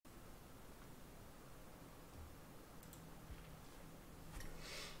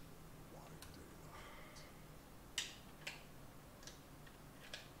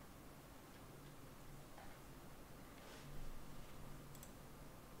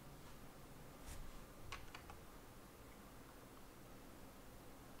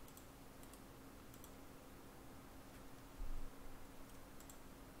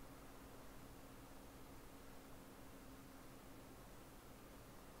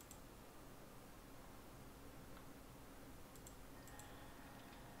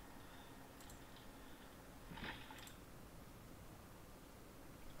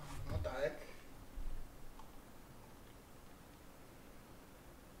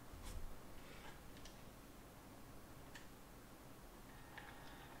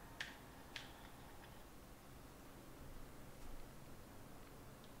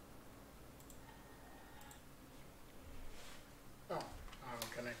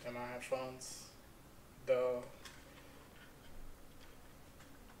my headphones. Though.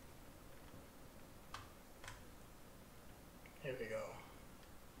 Here we go.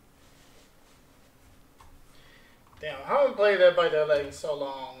 Damn, I haven't played Dead by Daylight in so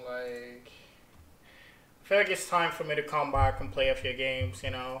long. Like, I feel like it's time for me to come back and play a few games.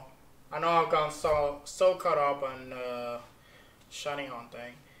 You know, I know I've gone so caught up on shiny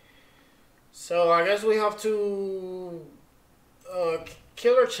hunting. So I guess we have to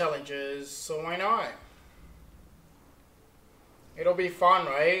killer challenges. So why not? It'll be fun,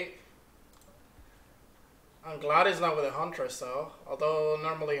 right? I'm glad it's not with a huntress though. Although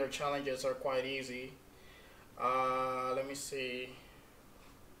normally her challenges are quite easy. Let me see.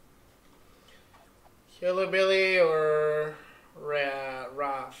 Hillbilly or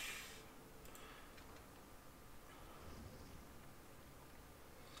Raph?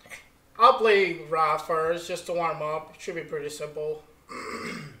 I'll play Raph first just to warm up. It should be pretty simple.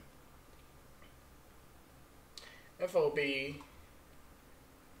 FOB.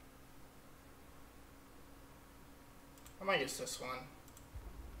 I might use this one.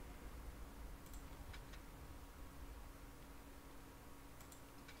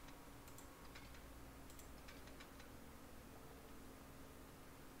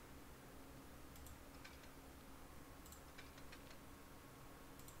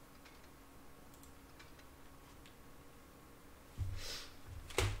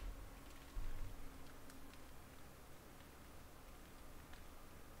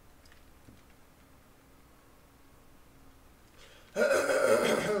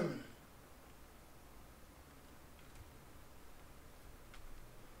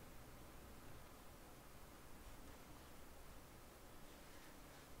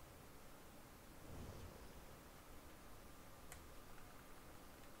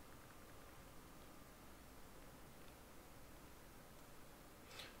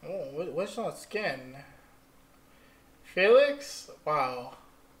 Oh, what's that skin? Felix? Wow.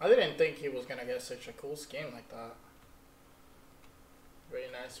 I didn't think he was gonna get such a cool skin like that. Very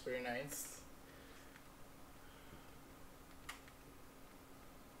nice, very nice.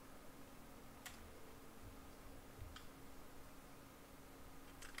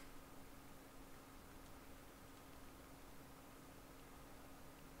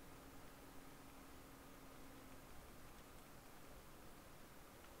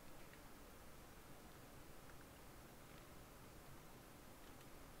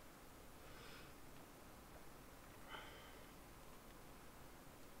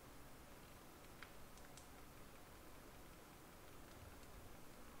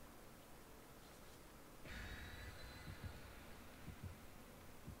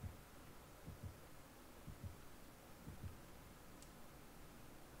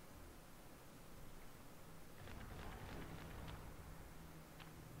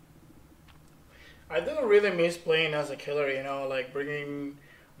 I do really miss playing as a killer, you know, like bringing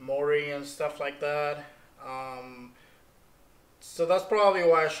Mori and stuff like that. Um, so that's probably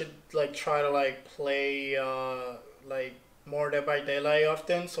why I should like try to like play like more Dead by Daylight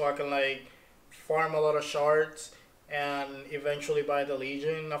often, so I can like farm a lot of shards and eventually buy the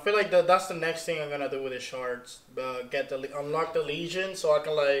Legion. I feel like that's the next thing I'm gonna do with the shards. Get the unlock the Legion so I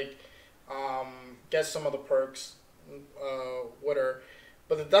can like get some of the perks with her.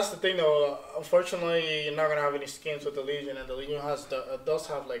 But that's the thing though. Unfortunately, you're not gonna have any skins with the Legion, and the Legion does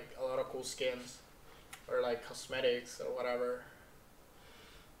have like a lot of cool skins or like cosmetics or whatever.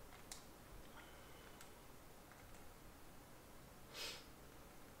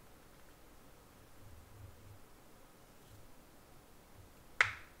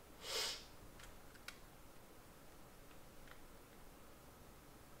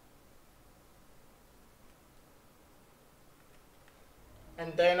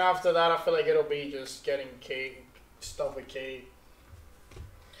 And then after that, I feel like it'll be just getting Kate stuff with Kate.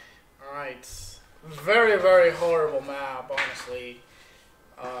 All right, very horrible map, honestly.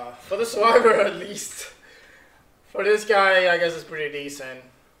 For the Survivor, at least. For this guy, I guess it's pretty decent.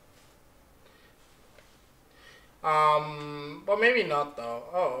 But maybe not though.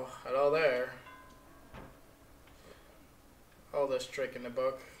 Oh, hello there. Oh, this trick in the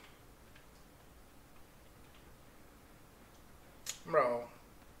book, bro.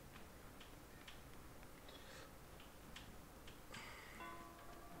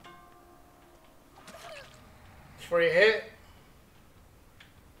 Free hit.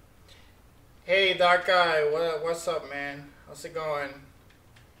 Hey, that guy. What's up, man? How's it going?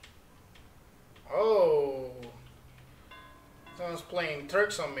 Oh, someone's playing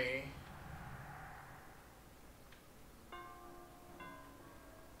tricks on me.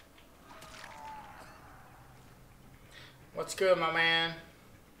 What's good, my man?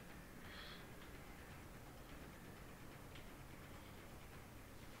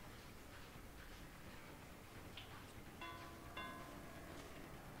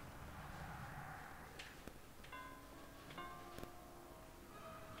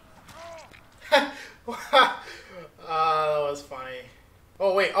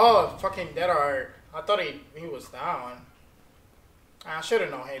 Oh, fucking Dead Art. I thought he was down. I should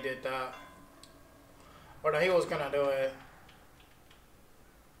have known he did that. Or that he was gonna do it.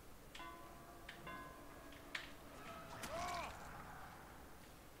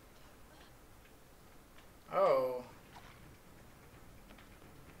 Oh.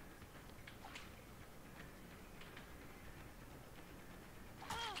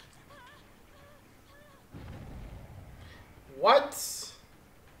 What?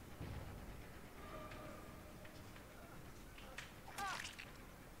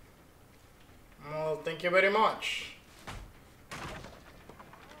 Well, thank you very much.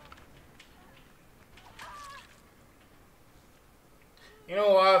 You know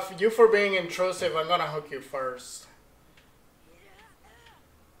what? You for being intrusive, I'm gonna hook you first.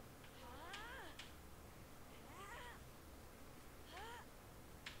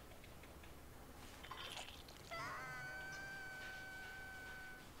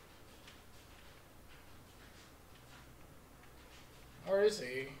 Where is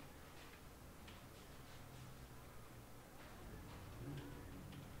he?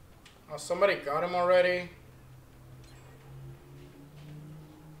 Oh, somebody got him already?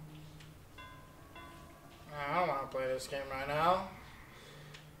 I don't want to play this game right now.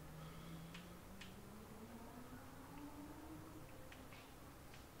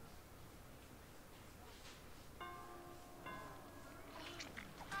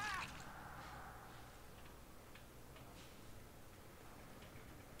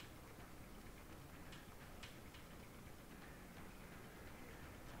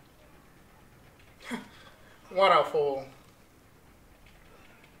 What a fool.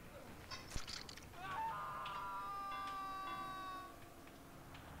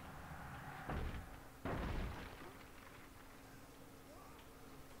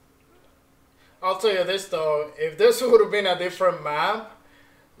 I'll tell you this though, if this would have been a different map,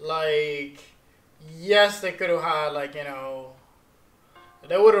 like, yes, they could have had, like, you know,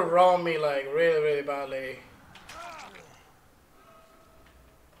 they would have roamed me, like, really, really badly.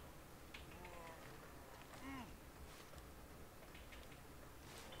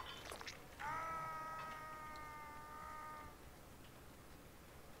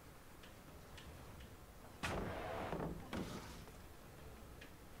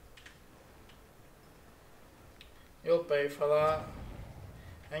 You'll pay for that.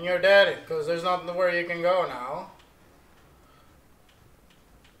 And you're dead, because there's nothing where you can go now.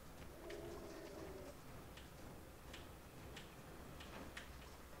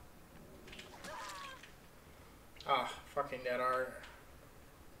 Ah, fucking Dead Art.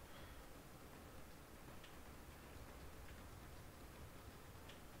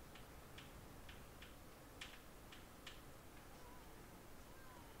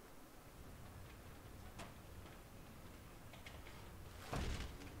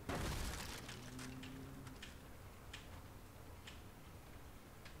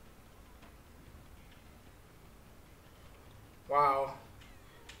 Wow.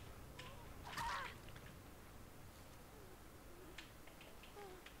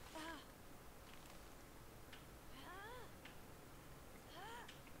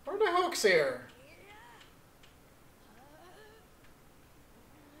 Where the hook's here?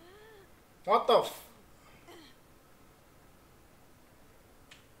 What the f...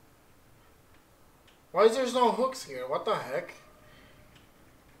 Why is there no hooks here? What the heck?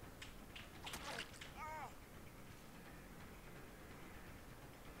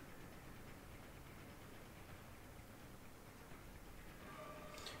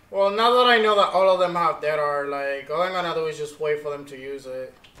 Well, now that I know that all of them have Dead Art, like, all I'm gonna do is just wait for them to use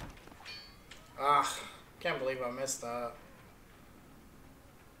it. Ah, can't believe I missed that.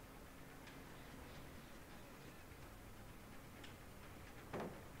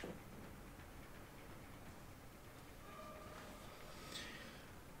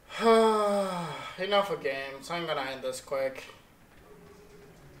 Enough of games. I'm gonna end this quick.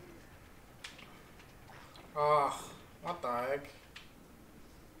 Ah, what the heck?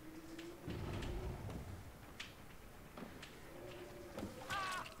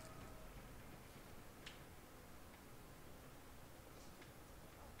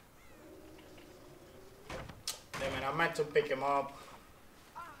 Damn it, I meant to pick him up.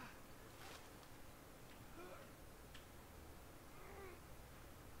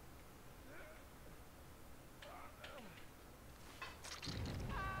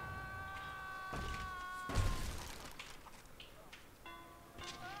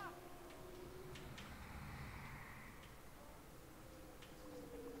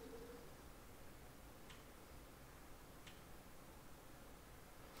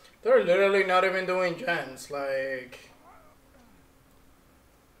 They're literally not even doing gens, like...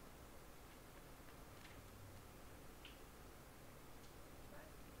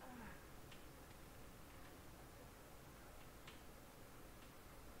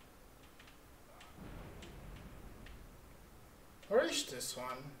 Where is this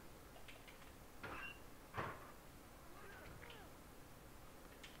one?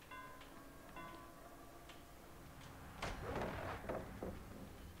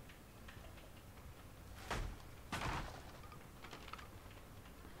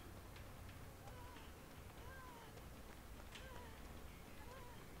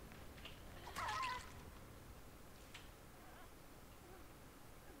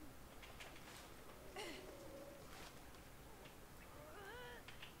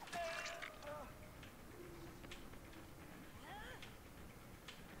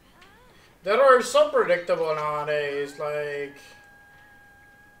 That are so predictable nowadays, like...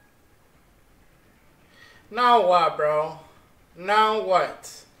 Now what, bro? Now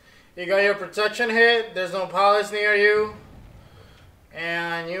what? You got your protection hit, there's no palace near you,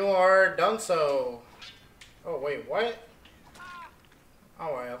 and you are done so. Oh wait, what?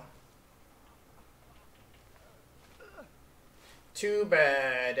 Oh well. Too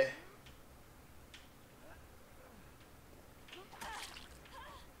bad.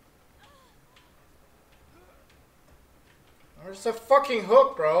 Where's the fucking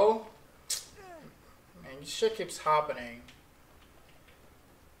hook, bro? Man, this shit keeps happening.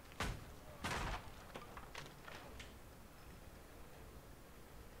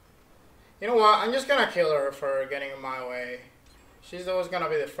 You know what? I'm just gonna kill her for getting in my way. She's always gonna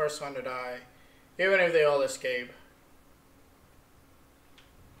be the first one to die. Even if they all escape.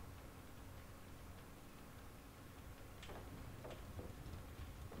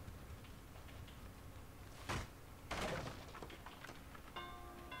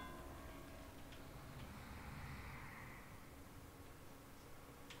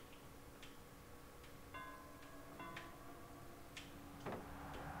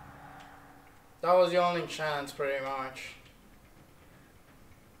 That was the only chance, pretty much.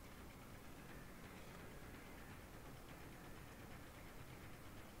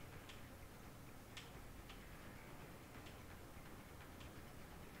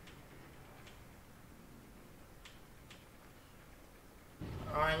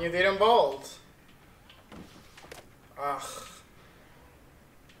 Oh, and you didn't bolt. Ugh.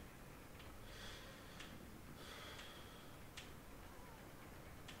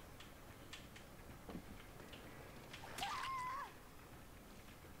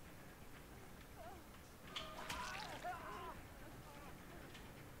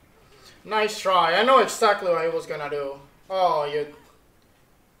 Nice try. I know exactly what he was gonna do. Oh, you...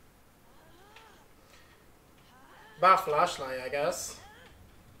 Bad flashlight, I guess.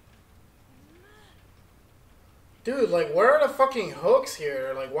 Dude, like, where are the fucking hooks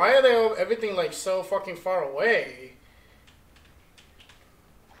here? Like, why are they everything, like, so fucking far away?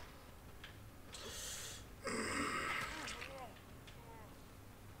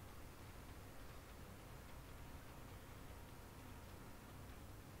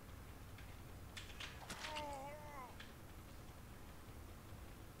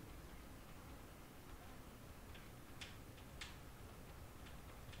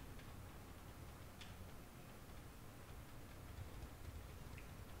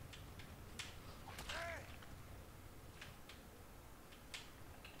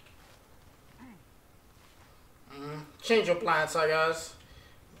 Change of plans, I guess.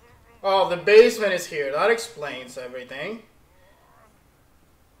 Oh, the basement is here. That explains everything.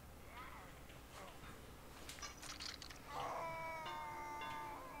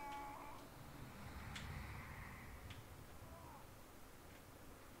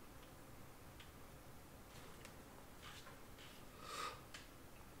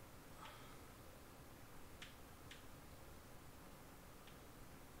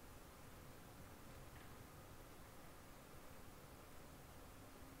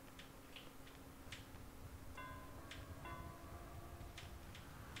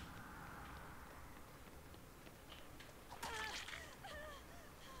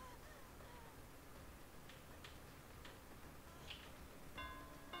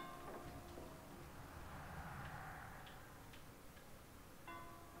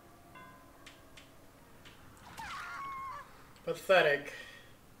 Pathetic.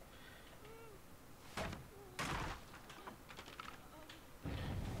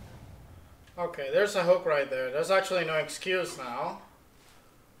 Okay, there's a hook right there. There's actually no excuse now.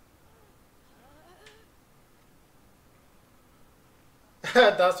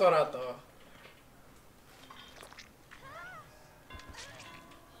 That's what I thought.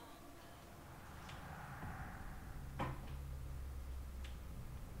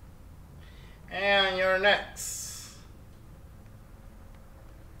 And you're next.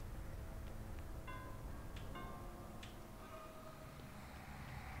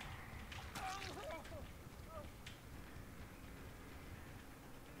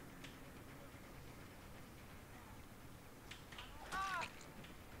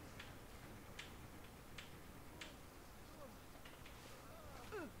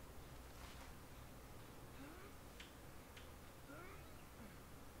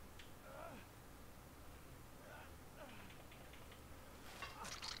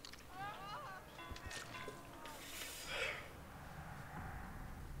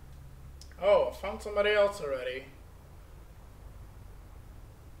 Oh, I found somebody else already.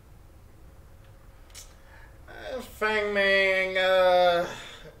 Fang Ming,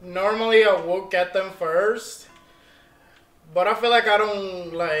 normally I would get them first, but I feel like I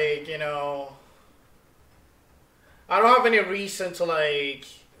don't like, I don't have any reason to like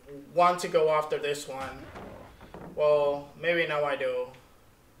want to go after this one. Well, maybe now I do.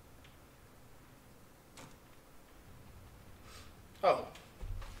 Oh,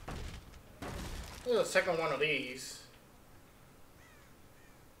 there's a second one of these.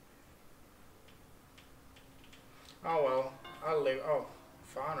 Oh well, I'll leave. Oh,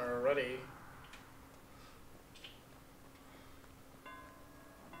 found her already.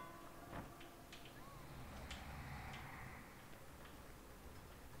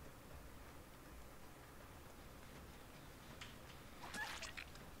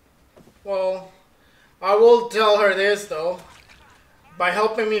 Well, I will tell her this though. By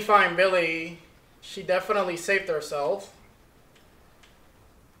helping me find Billy, she definitely saved herself.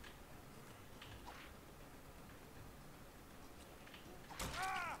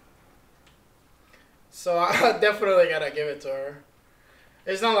 So I definitely gotta give it to her.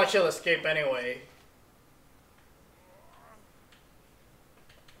 It's not like she'll escape anyway.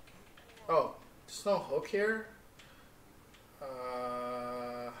 Oh, there's no hook here?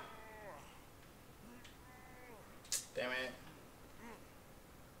 Damn it.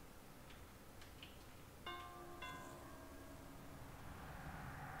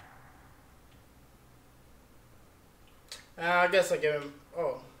 I guess I give him...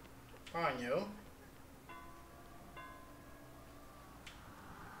 Oh, fine, you.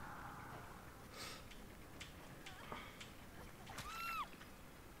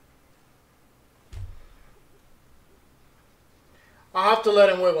 I'll have to let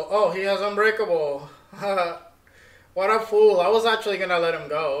him wiggle. Oh, he has Unbreakable. What a fool. I was actually gonna let him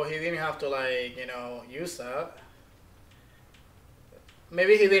go. He didn't have to, like, use that.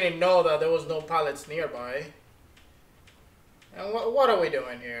 Maybe he didn't know that there was no pallets nearby. And what are we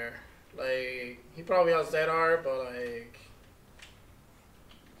doing here? Like, he probably has dead art, but like...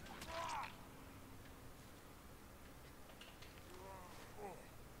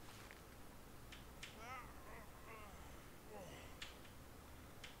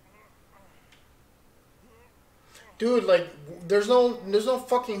 Dude, like, there's no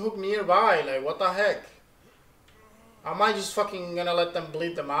fucking hook nearby. Like, what the heck? I might just fucking gonna let them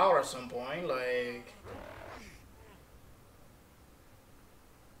bleed them out at some point. Like...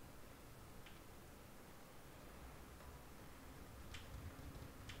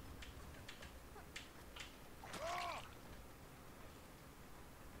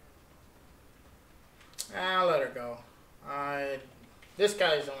 I'll let her go. This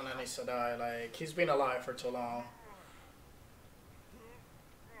guy's the one that needs to die. Like, he's been alive for too long.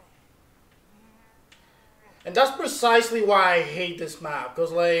 And that's precisely why I hate this map.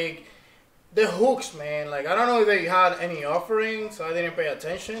 Because, like, the hooks, man. Like, I don't know if they had any offerings. So I didn't pay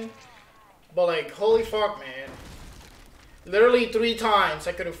attention. But, like, holy fuck, man. Literally 3 times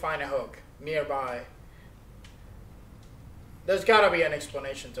I couldn't find a hook nearby. There's gotta be an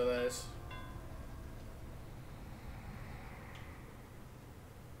explanation to this.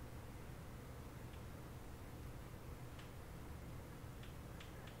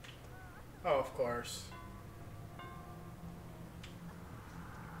 Oh, of course.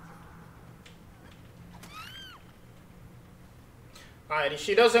 Alright, if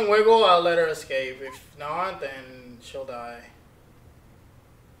she doesn't wiggle, I'll let her escape. If not, then she'll die.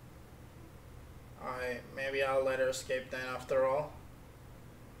 Alright, maybe I'll let her escape then after all.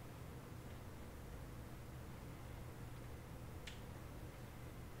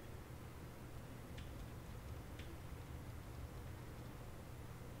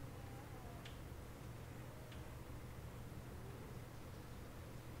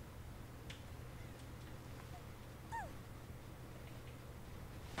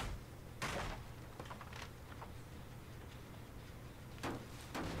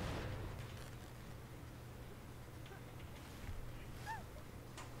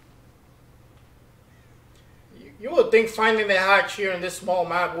 You would think finding the hatch here in this small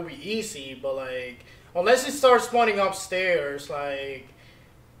map would be easy, but like, unless it starts spawning upstairs, like,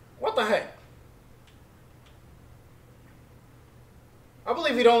 what the heck? I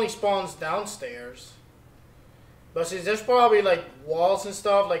believe it only spawns downstairs. But since there's probably like walls and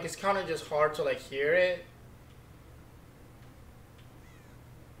stuff, like it's kind of just hard to like hear it.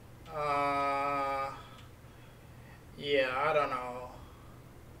 Yeah, I don't know.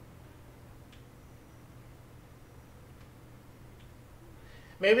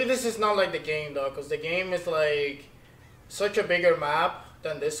 Maybe this is not like the game though, because the game is like such a bigger map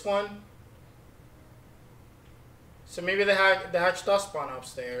than this one. So maybe the hatch does spawn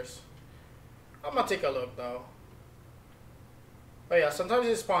upstairs. I'm gonna take a look though. But yeah, sometimes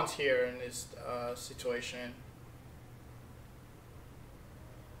it spawns here in this situation.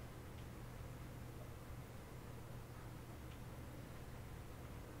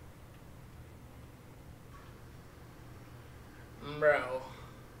 Bro.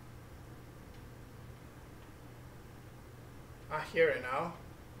 I hear it now.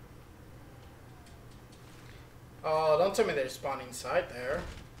 Oh, don't tell me they're spawning inside there.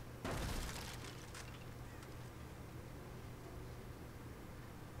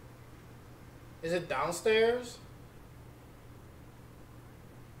 Is it downstairs?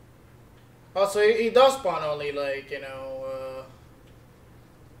 Oh, so he does spawn only, like, you know,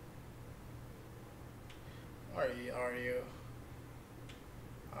 where are you?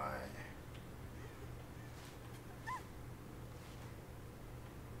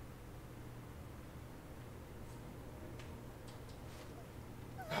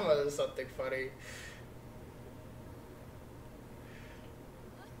 That was something funny.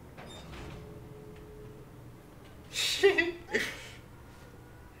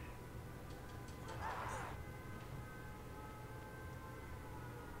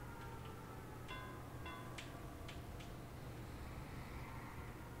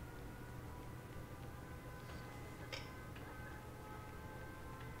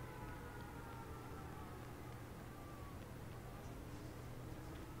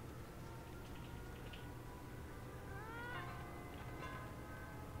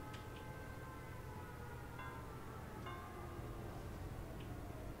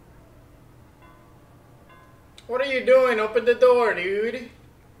 What are you doing? Open the door, dude.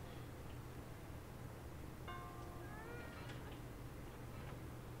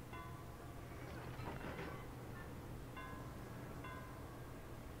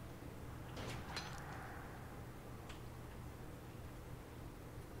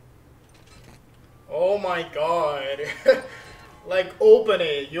 Oh my god. Like, open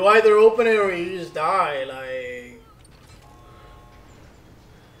it. You either open it or you just die. Like...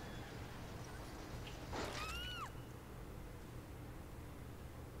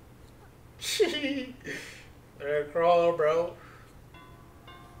 They're a crawler, bro.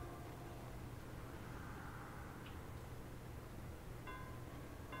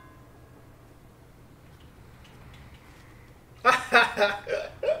 That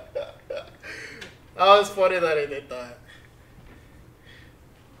was funny that he did that.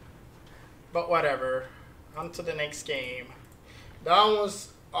 But whatever. On to the next game. That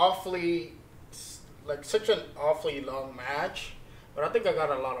was awfully, like, such an awfully long match. But I think I got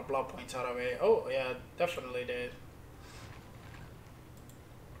a lot of blood points out of it. Oh, yeah, definitely did.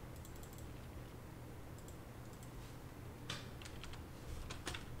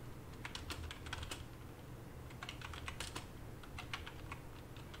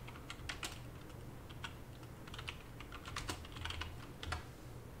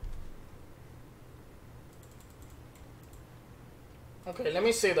 Okay, let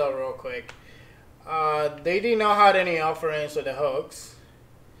me see that real quick. They did not have any offerings with the hooks.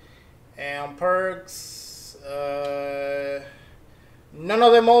 And perks, none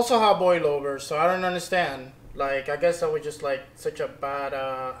of them also have boilovers, so I don't understand. Like, I guess that was just like such a bad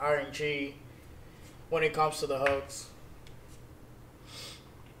RNG when it comes to the hooks.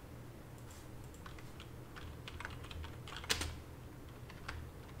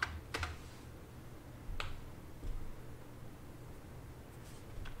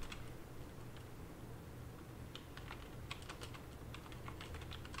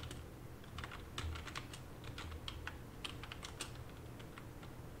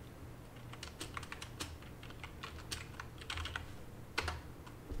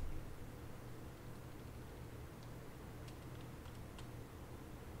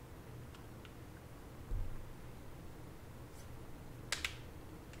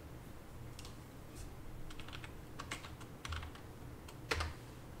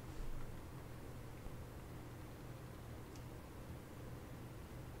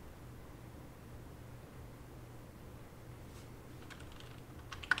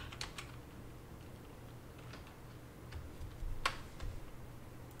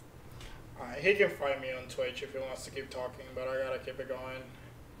 He can find me on Twitch if he wants to keep talking, but I gotta keep it going.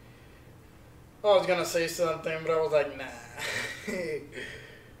 I was gonna say something, but I was like, nah.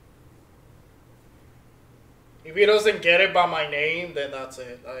 If he doesn't get it by my name, then that's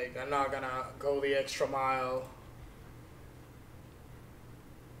it. Like, I'm not gonna go the extra mile.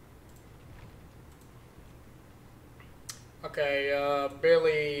 Okay,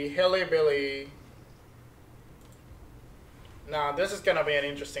 Billy, Hilly Billy. Now, this is gonna be an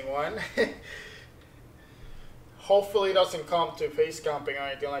interesting one. hopefully it doesn't come to face camping or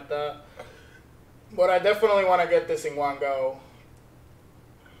anything like that. But I definitely want to get this in one go.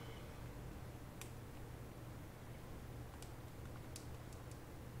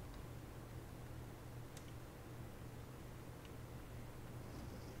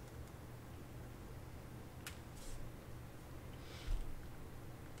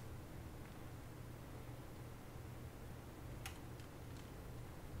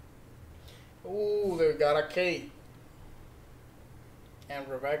 Ooh, they got a Kate. And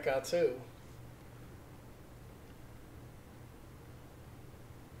Rebecca too.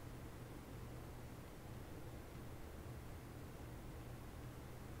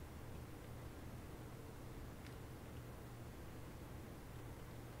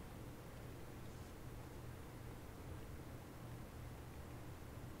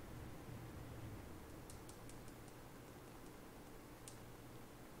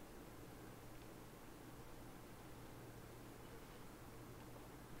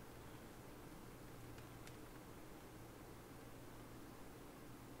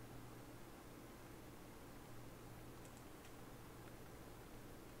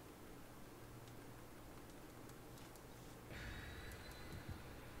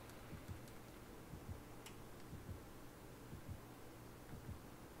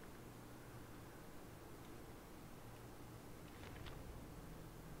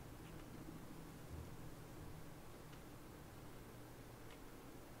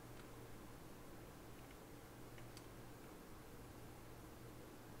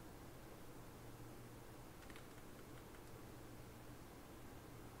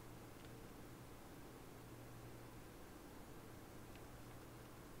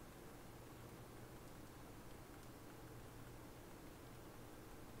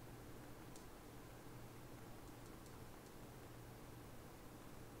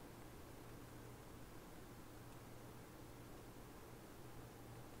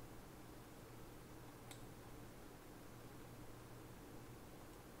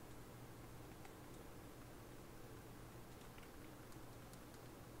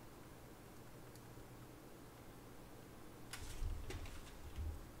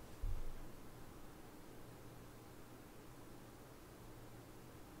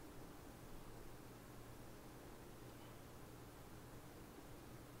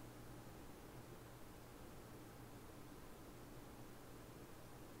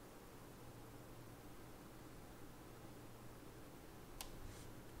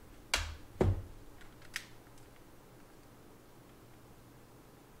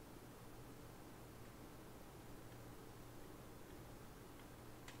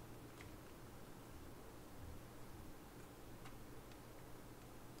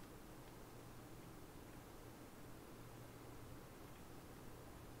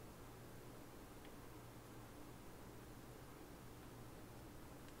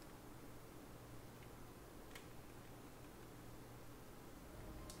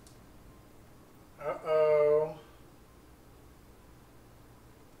 Uh-oh.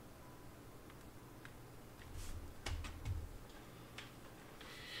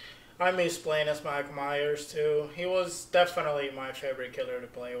 I miss playing as Mike Myers too. He was definitely my favorite killer to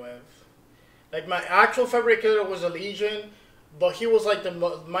play with. Like my actual favorite killer was a Legion, but he was like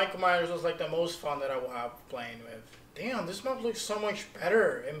Mike Myers was like the most fun that I would have playing with. Damn, this map looks so much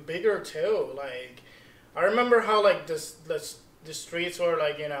better and bigger too. Like, I remember how like the streets were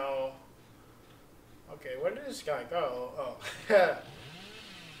like, you know. Okay, where did this guy go? Oh,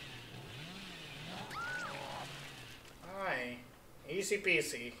 hi, easy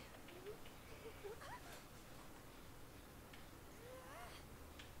peasy.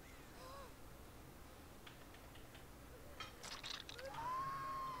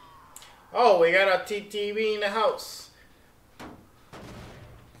 Oh, we got a TTV in the house.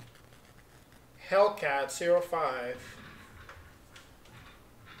 Hellcat 05.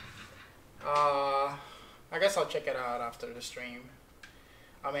 I guess I'll check it out after the stream.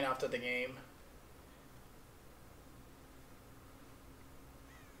 I mean, after the game.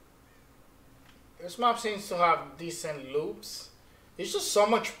 This map seems to have decent loops. It's just so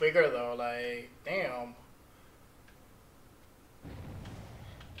much bigger though, like, damn.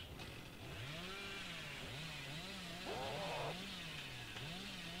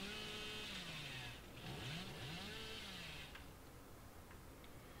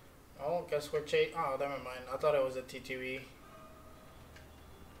 Oh, guess we're chasing. Oh, never mind. I thought it was a TTV.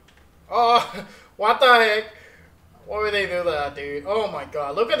 Oh, what the heck? Why would they do that, dude? Oh my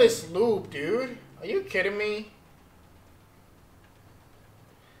god, look at this loop, dude. Are you kidding me?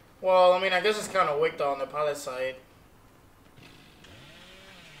 Well, I mean, I guess it's kind of wicked on the pilot side.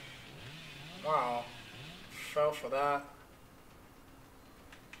 Wow. fell for that.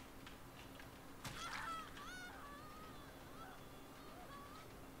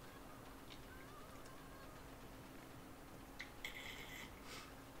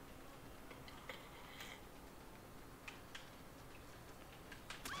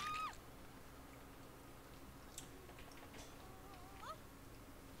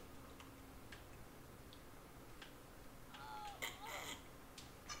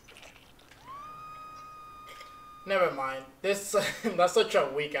 Never mind. This that's such a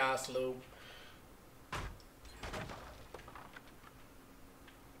weak ass loop.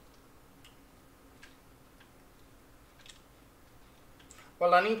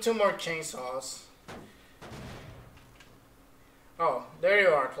 Well, I need 2 more chainsaws. Oh, there you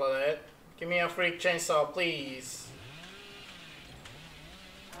are, Claudette. Give me a free chainsaw, please.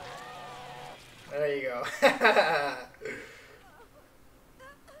 There you go.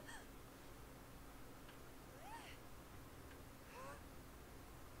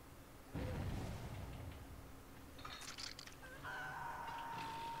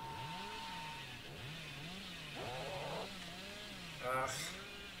 Ugh.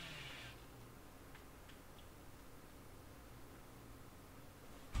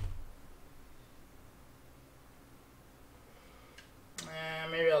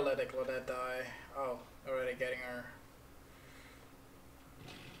 Maybe I'll let the Claudette die. Oh, already getting her.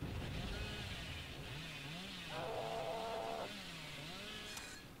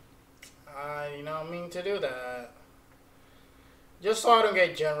 I you know mean to do that. Just so I don't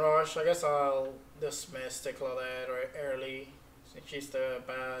get Gen Rush, I guess I'll dismiss the Claudette early, since she's the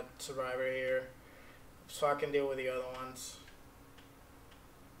bad survivor here, so I can deal with the other ones.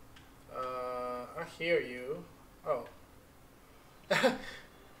 I hear you. Oh.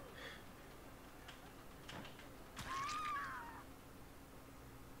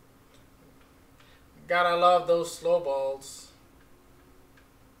 Gotta love those slow balls.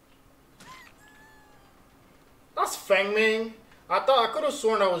 That's Feng Ming. I thought I could have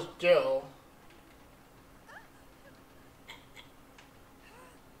sworn that was Jill.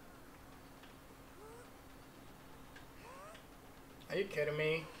 Are you kidding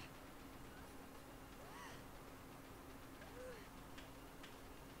me?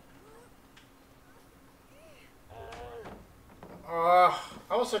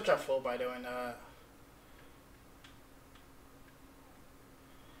 I was such a fool by doing that.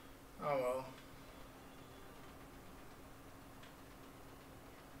 Oh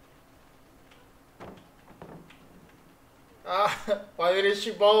well. Why didn't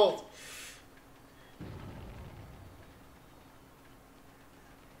she bolt?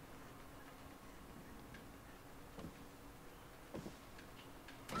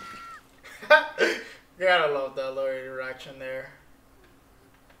 Gotta love that little interaction there.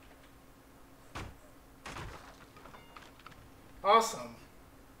 Awesome.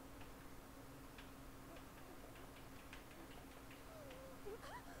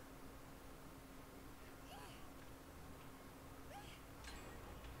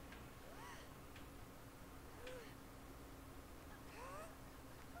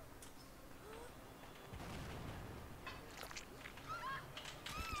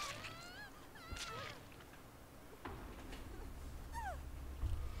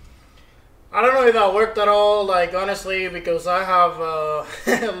 I don't know if that worked at all, like, honestly, because I have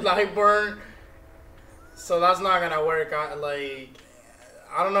light burn, so that's not gonna work. I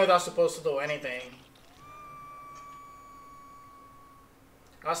don't know if that's supposed to do anything.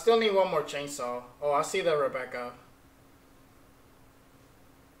 I still need 1 more chainsaw. Oh, I see that, Rebecca.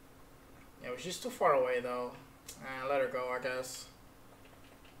 Yeah, she's too far away, though. Let her go, I guess.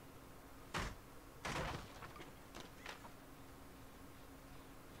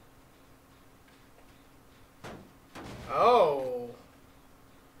 Oh.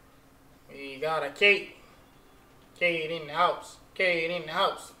 We got a Kate. Kate in the house. Kate in the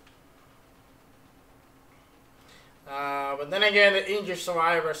house. But then again, the injured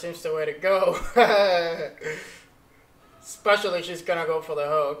survivor seems the way to go. Especially she's gonna go for the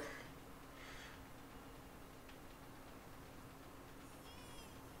hook.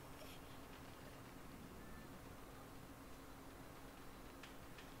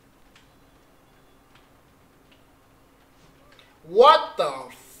 What the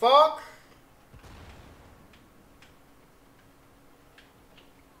fuck?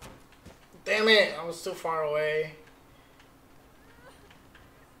 Damn it, I was too far away.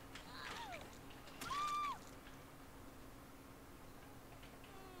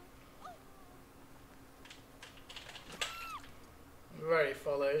 Very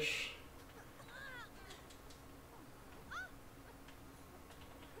foolish.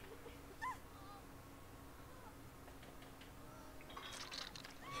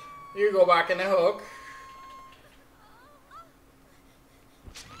 You go back in the hook.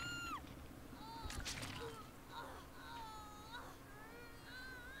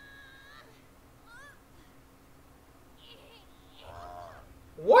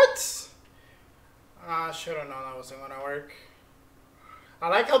 What? I should have known that wasn't gonna work. I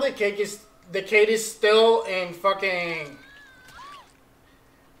like how the kid is still in fucking.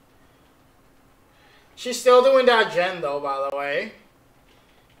 She's still doing that gen though, by the way.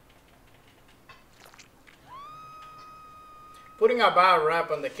 Putting a bad rap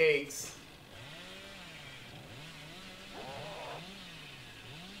on the cakes.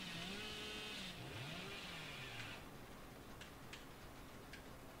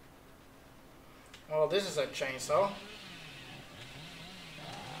 Oh, this is a chainsaw.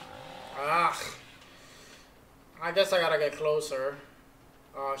 Ah. I guess I gotta get closer.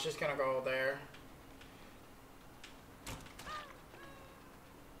 Oh, she's gonna go there.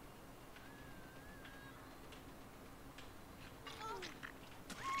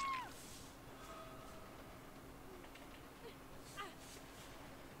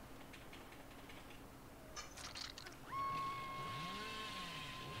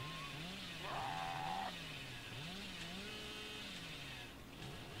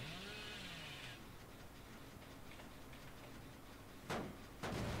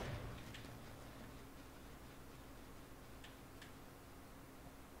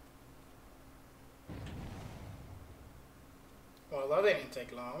 Well, that didn't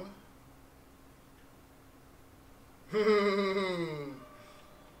take long.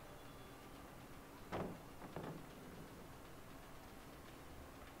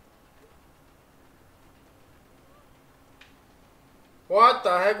 What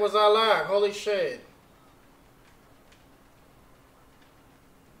the heck was that lag? Holy shit.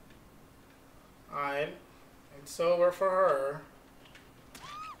 Alright. It's over for her.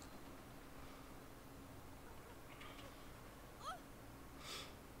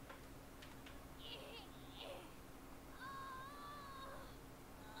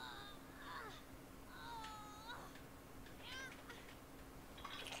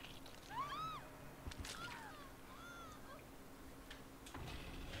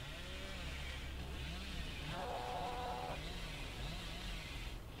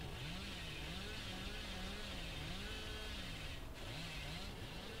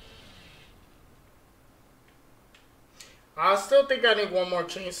 I still think I need one more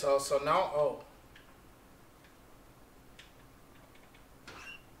chainsaw, so now, oh.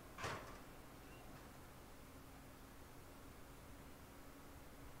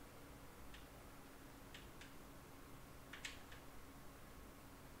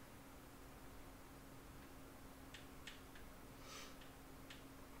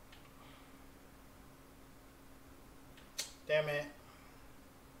 Damn it.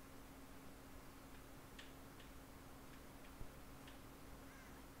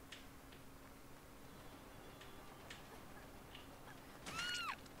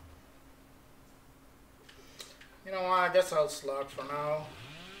 You know what, I guess I'll slug for now.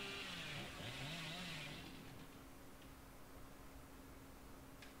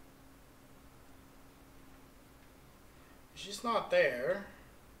 She's not there.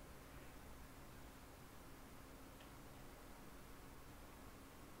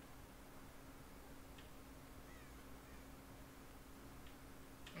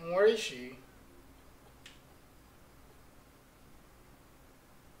 And where is she?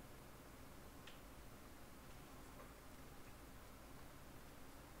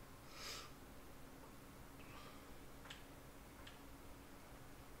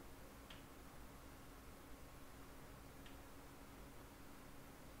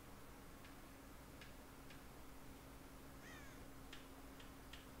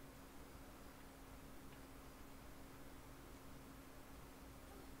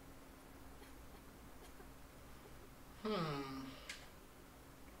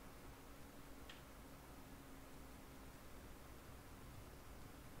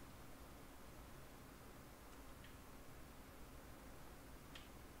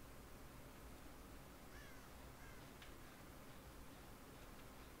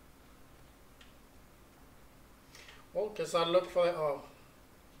 Well, guess I look for the, oh.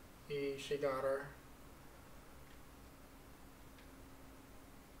 She got her.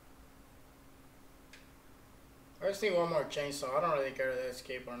 I just need one more chainsaw. I don't really care to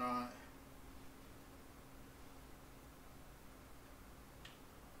escape or not.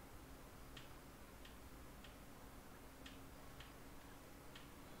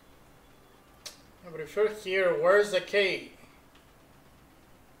 Yeah, but if you're here, where's the key?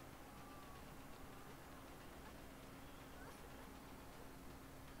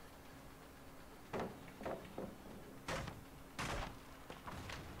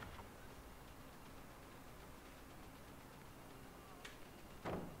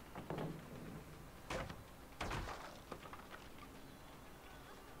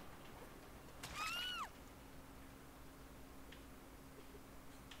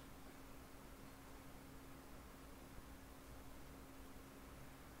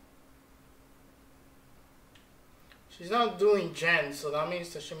 She's not doing gen, so that means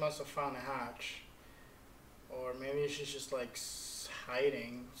that she must have found a hatch. Or maybe she's just like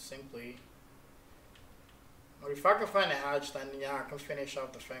hiding, simply. Or if I can find a hatch, then yeah, I can finish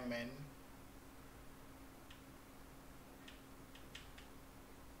off the Fengmin.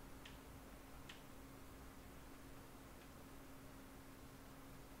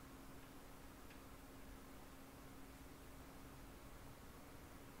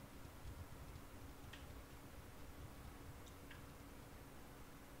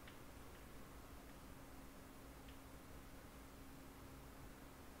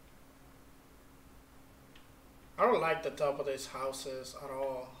 I don't like the top of these houses at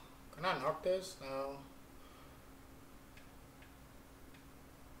all. Can I knock this? No.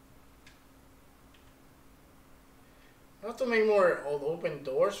 I have to make more open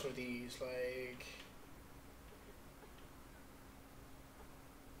doors for these, like...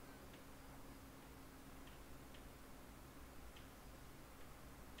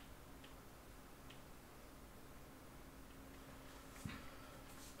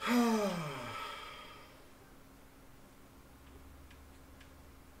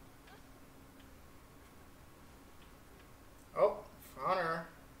 Oh, found her.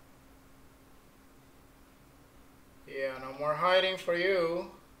 Yeah, no more hiding for you.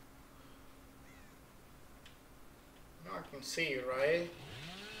 Now I can see you, right?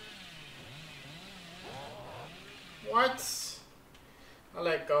 What? I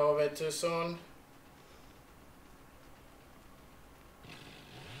let go of it too soon.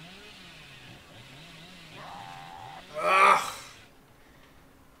 Ugh.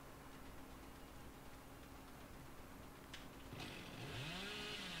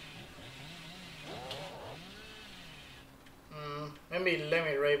 Maybe let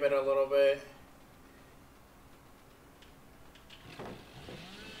me rape it a little bit.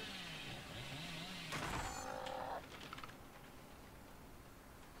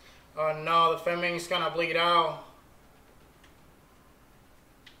 Oh no, the Fengmin's gonna bleed out.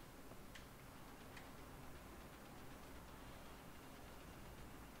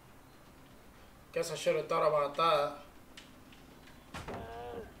 Guess I should have thought about that.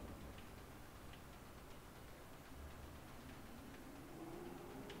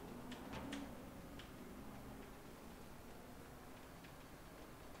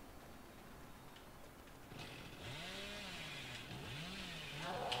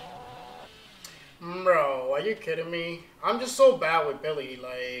 Bro, are you kidding me? I'm just so bad with Billy,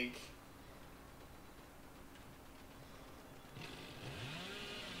 like...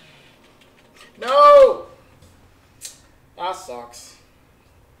 No! That sucks.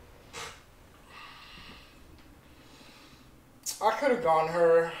 I could have gone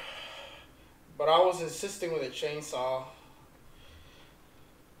her, but I was insisting with a chainsaw.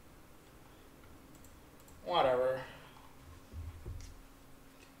 Whatever.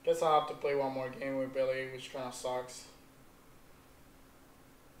 Guess I'll have to play one more game with Billy, which kind of sucks.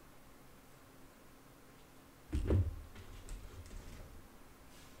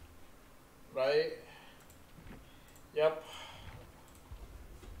 Right? Yep.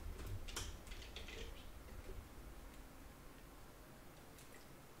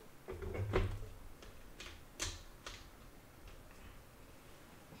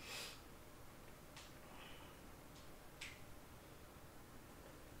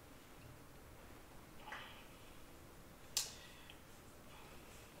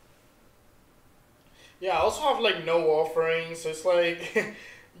 Yeah, I also have like no offerings, so it's like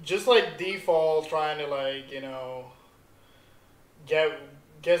just like default trying to like, you know, get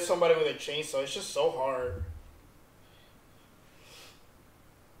somebody with a chainsaw. It's just so hard.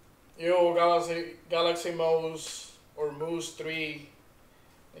 Yo, Galaxy Moose or Moose 3.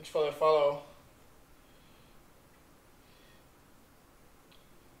 Thanks for the follow.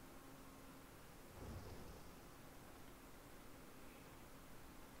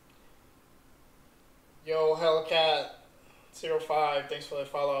 Yo, Hellcat05, thanks for the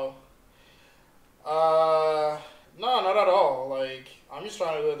follow. No, not at all. Like, I'm just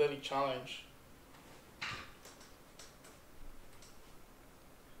trying to do a daily challenge.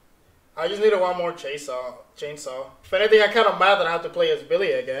 I just needed one more chainsaw. If anything, I'm kind of mad that I have to play as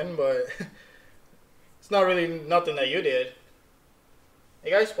Billy again, but it's not really nothing that you did.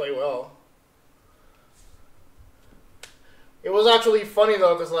 You guys play well. It was actually funny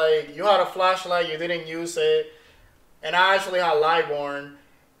though, because like you had a flashlight, you didn't use it, and I actually had Lightborn,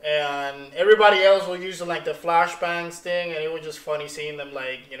 and everybody else was using like the flashbangs thing, and it was just funny seeing them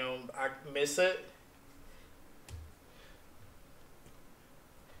like, you know, I miss it.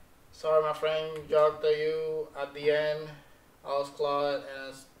 Sorry, my friend, jogged at you at the end. I was Claude,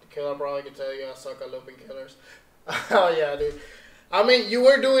 and as the killer probably could tell you, I suck at looping killers. Oh yeah, dude. I mean, you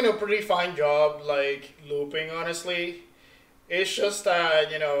were doing a pretty fine job, like looping. Honestly, it's just that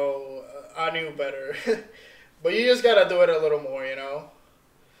I knew better, but you just gotta do it a little more.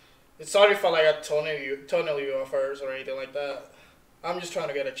 It's sorry if I like I tonally you off first or anything like that. I'm just trying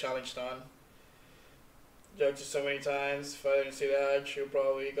to get a challenge done. Joked you so many times. If I didn't see that, you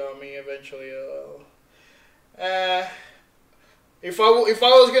probably got me eventually. Uh, if I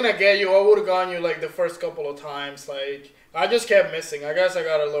was gonna get you, I would have gotten you like the first couple of times. Like I just kept missing. I guess I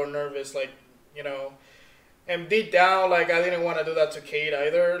got a little nervous. Like you know, and deep down, like I didn't want to do that to Kate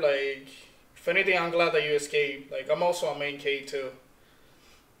either. Like if anything, I'm glad that you escaped. Like I'm also a main Kate too.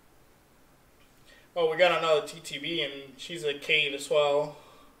 Oh, we got another TTB, and she's a Kate as well.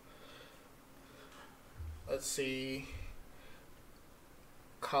 Let's see.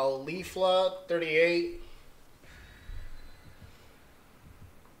 Califla 38.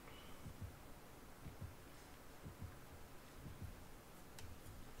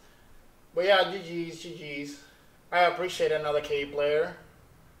 But yeah, GG's. I appreciate another K player.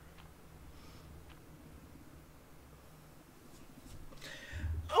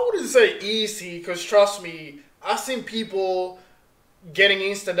 I wouldn't say easy, because trust me, I've seen people getting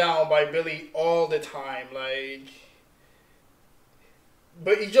insta down by Billy all the time. Like,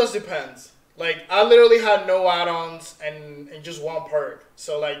 but it just depends. Like, I literally had no add ons and just one perk.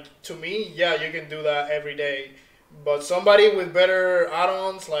 So, like, to me, yeah, you can do that every day. But somebody with better add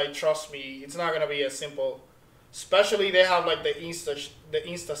ons, like, trust me, it's not going to be as simple. Especially they have, like, the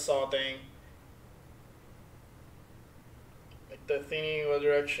Insta saw thing. Like, the thingy what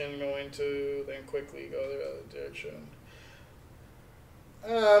direction going to, then quickly go the other direction.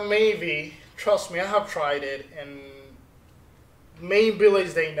 Maybe. Trust me, I have tried it, and main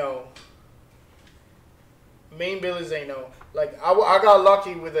village they know. Main village they know. Like I got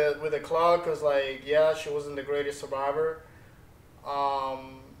lucky with the Claude because like yeah she wasn't the greatest survivor.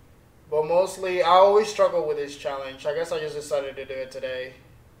 Um, but mostly I always struggle with this challenge. I guess I just decided to do it today.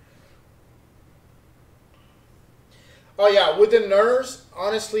 Oh yeah, with the nurse,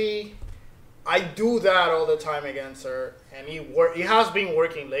 honestly, I do that all the time against her, and he has been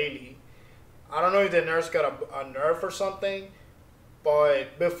working lately. I don't know if the nurse got a nerf or something,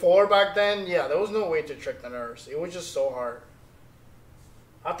 but before back then, yeah, there was no way to trick the nurse. It was just so hard.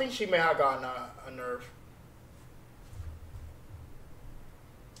 I think she may have gotten a nerf.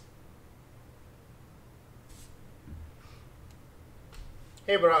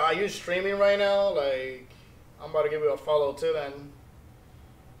 Hey, bro, are you streaming right now? Like, I'm about to give you a follow too. Then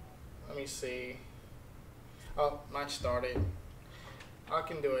let me see. Oh, match started. I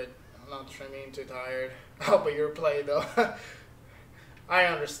can do it. I'm not streaming. Too tired. Oh, but you're playing though. I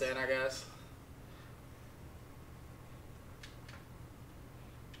understand. I guess.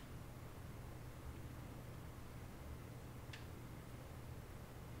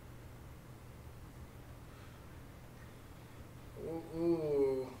 Ooh.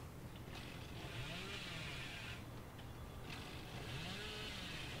 Ooh.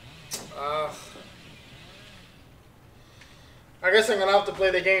 Uh, I guess I'm gonna have to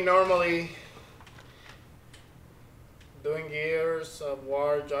play the game normally. Doing Gears of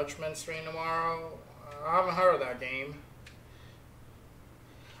War Judgment stream tomorrow. I haven't heard of that game.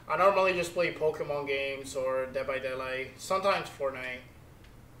 I normally just play Pokemon games or Dead by Daylight. Sometimes Fortnite.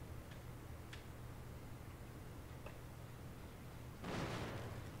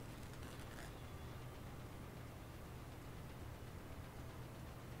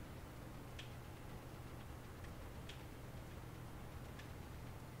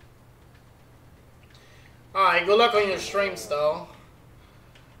 'Alright, good luck on your streams though.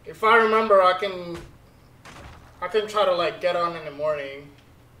 If I remember, I can try to like get on in the morning.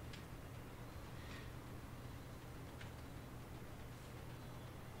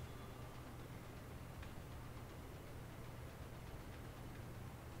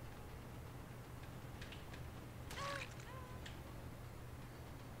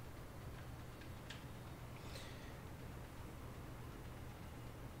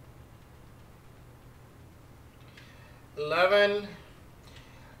 11.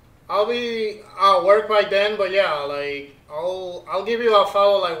 I'll work by then, but yeah, like I'll give you a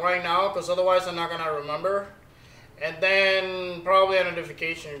follow like right now, because otherwise I'm not gonna remember. And then probably a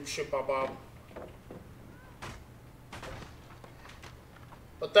notification should pop up.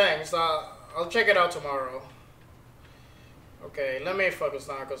 But thanks. I'll check it out tomorrow. Okay, let me focus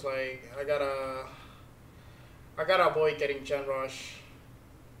now, cause like I gotta avoid getting Gen Rush.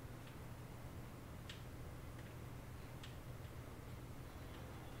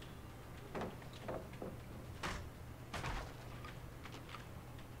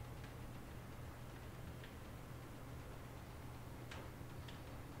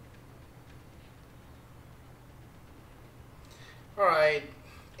 Alright,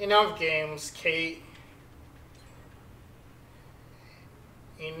 enough games, Kate.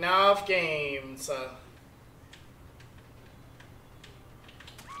 Enough games.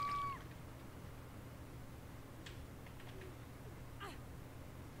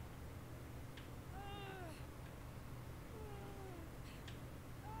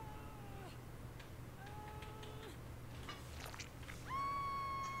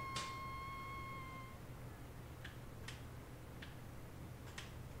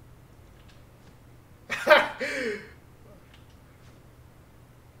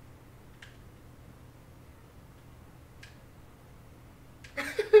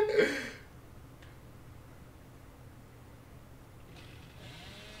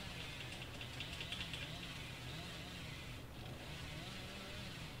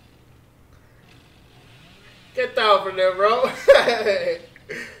 Get down from there, bro.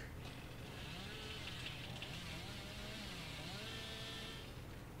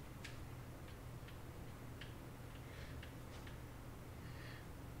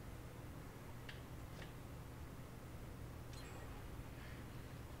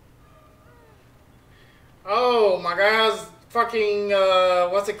 Oh, my guy's fucking,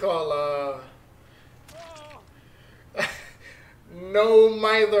 what's it called? No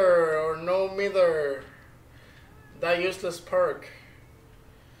mither or no mither. That useless perk.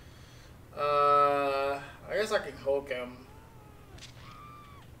 I guess I can hook him.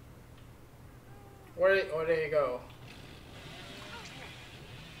 Where did he go?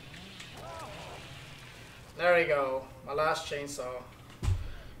 There we go. My last chainsaw.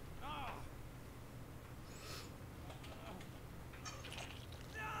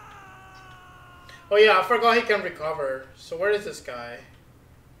 Oh yeah, I forgot he can recover. So where is this guy?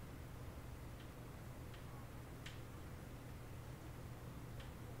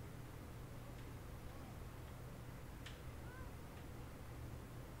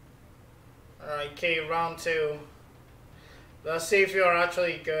 Alright, okay, round 2. Let's see if you're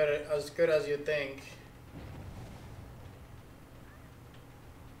actually good as you think.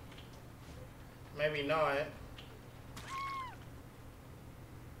 Maybe not.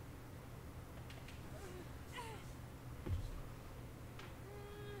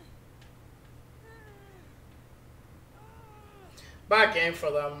 Bad game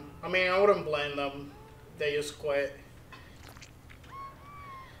for them. I mean, I wouldn't blame them. They just quit.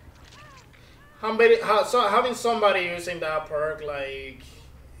 So having somebody using that perk, like,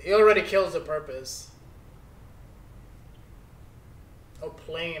 it already kills the purpose of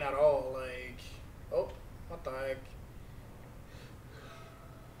playing at all. Like, oh, what the heck?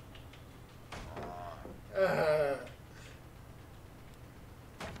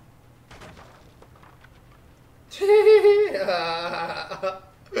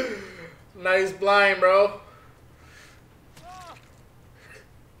 Nice blind, bro.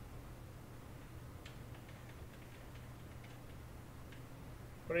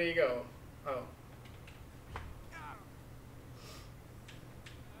 Where do you go? Oh.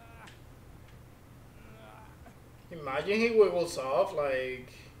 Imagine he wiggles off,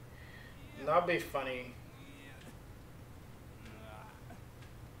 like, that'd be funny.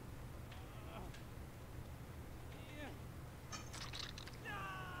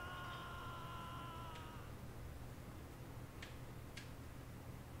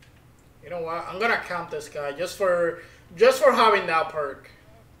 You know what? I'm gonna count this guy just for having that perk.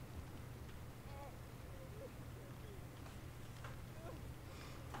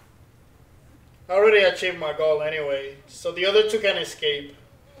 I already achieved my goal anyway, so the other two can escape.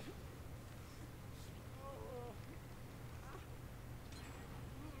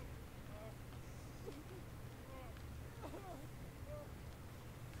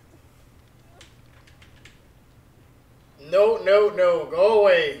 No, no, no. Go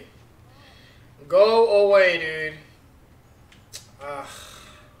away. Go away, dude. Ugh.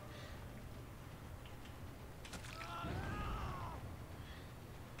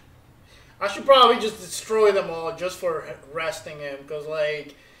 I should probably just destroy them all just for resting him, because,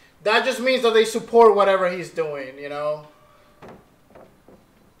 like, that just means that they support whatever he's doing, you know?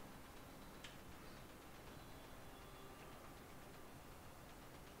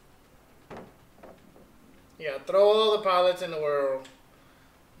 Yeah, throw all the pallets in the world.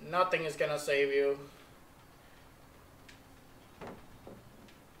 Nothing is gonna save you.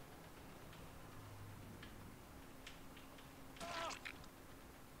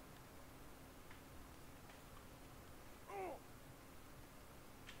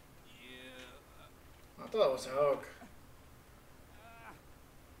 I thought that was a hook.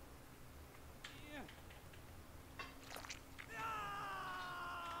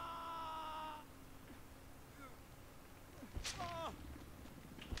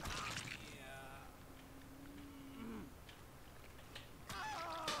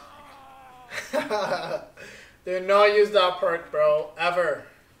 Do not use that perk, bro. Ever.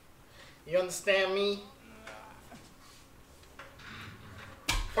 You understand me?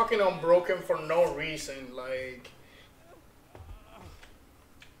 Fucking unbroken for no reason, like.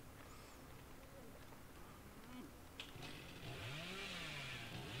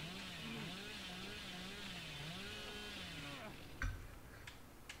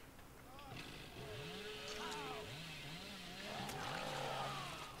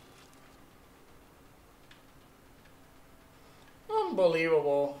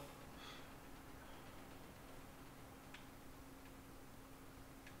 Unbelievable.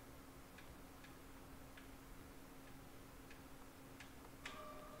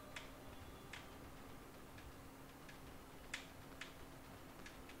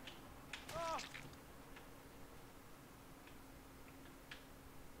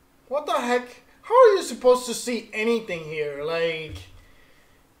 What the heck? How are you supposed to see anything here? Like...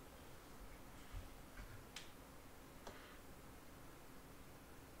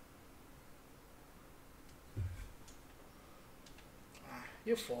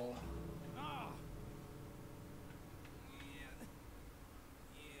 You fall.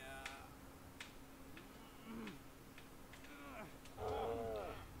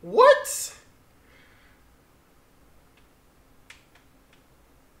 What?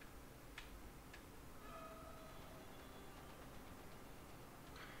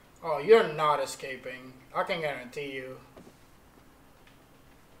 Oh, you're not escaping. I can guarantee you.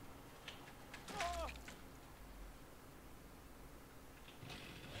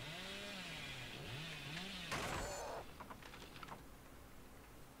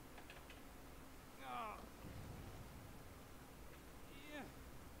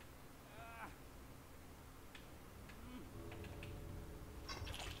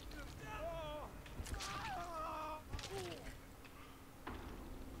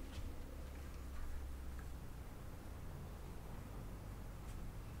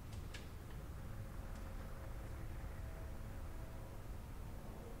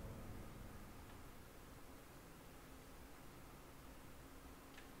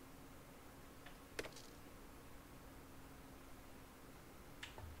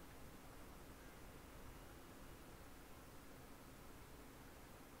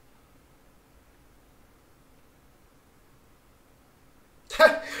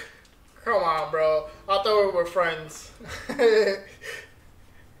 Come on, bro. I thought we were friends.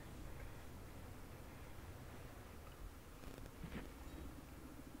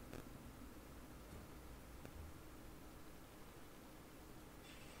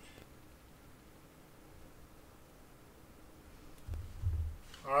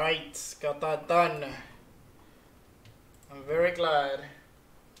 Alright, got that done. I'm very glad.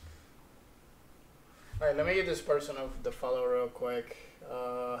 Alright, let me give this person the follow real quick.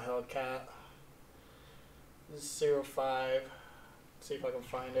 Hellcat. This is 05. See if I can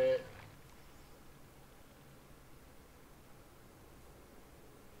find it.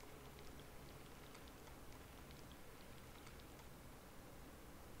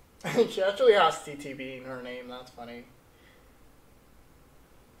 She actually has TTB in her name, that's funny.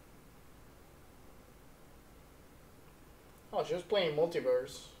 Oh, she was playing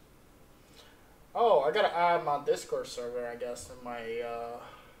Multiverse. Oh, I gotta add my Discord server, I guess, and my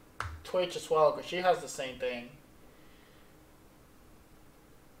Twitch as well, because she has the same thing.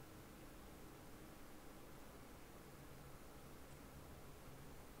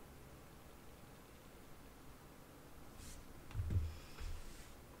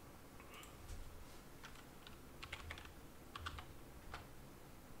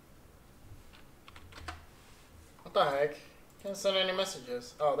 What the heck? Can't send any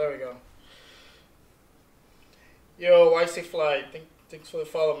messages. Oh, there we go. Yo, YC Flight, thanks for the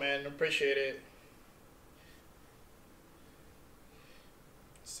follow, man. Appreciate it.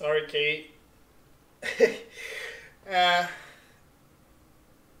 Sorry, Kate.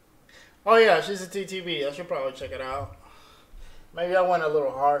 Oh yeah, she's a TTB. I should probably check it out. Maybe I went a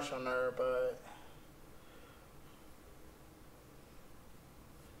little harsh on her, but...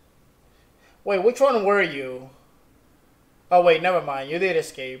 Wait, which one were you? Oh wait, never mind. You did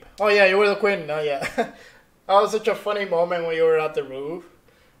escape. Oh yeah, you were the queen. Oh yeah. That was such a funny moment when you were at the roof.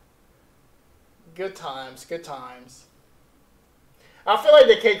 Good times, good times. I feel like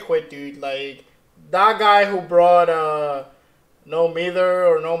they can't quit, dude. Like, that guy who brought No Mither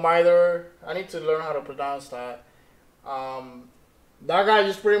or No Mither. I need to learn how to pronounce that. That guy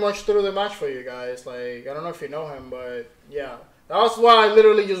just pretty much threw the match for you guys. Like, I don't know if you know him, but yeah. That's why I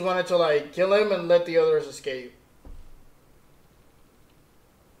literally just wanted to, like, kill him and let the others escape.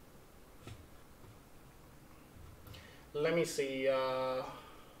 Let me see.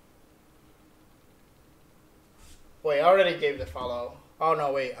 Wait, I already gave the follow. Oh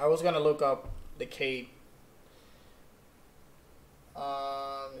no, wait. I was gonna look up the cape.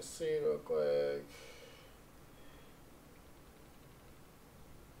 Let's see real quick.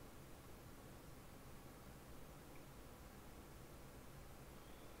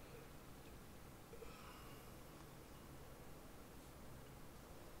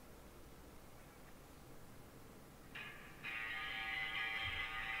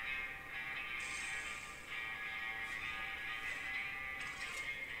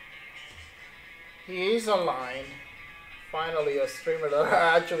 He's online. Finally, a streamer that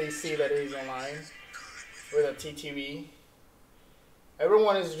I actually see that he's online with a TTV.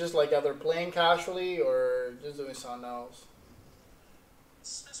 Everyone is just like either playing casually or just doing something else.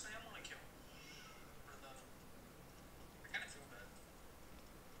 This man want to kill. I kind of feel bad.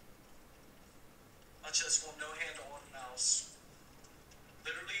 I just want no hand on mouse.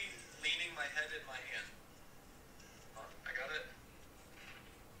 Literally leaning my head in my hand. I got it.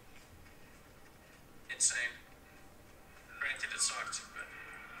 Insane. Granted, it sucked, but.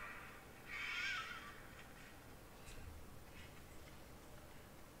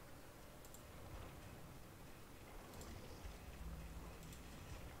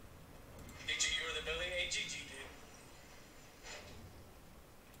 AG, you were the Billy AGG, dude.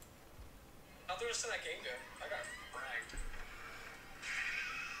 How'd the rest of that game go? I got bragged. Do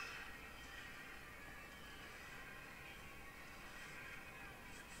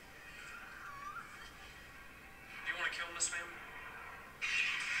you want to kill Miss Ma'am?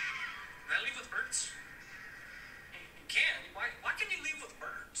 Can I leave with birds? You can. Why can you leave with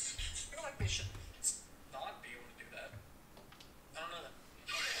birds? I feel like they should not be able to do that. I don't know that.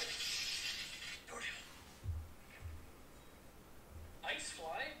 Ice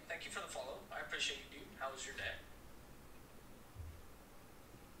Fly, thank you for the follow. I appreciate you, dude. How was your day?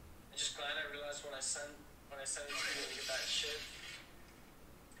 I'm just glad I realized when I sent it to you to get that shit.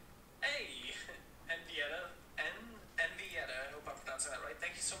 Hey, Envietta, Envietta. I hope I'm pronouncing that right.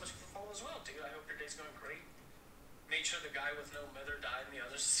 Thank you so much for the follow as well, dude. I hope your day's going great. Made sure the guy with no mither died and the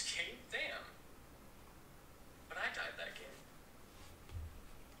others escaped. Damn. But I died that game.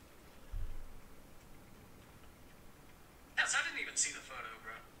 Yes, I didn't even see the photo,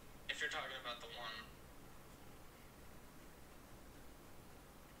 bro. If you're talking about the one.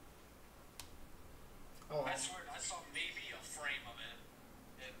 Oh. I swear, I saw maybe a frame of it.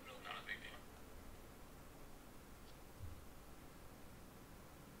 It's really not a big deal.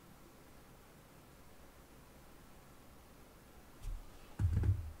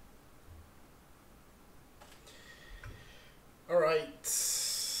 Alright.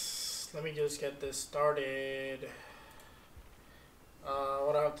 Let me just get this started.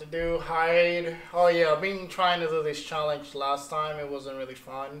 What I have to do, hide. Oh yeah, I've been trying to do this challenge last time. It wasn't really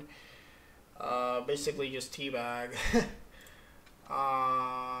fun. Basically just teabag.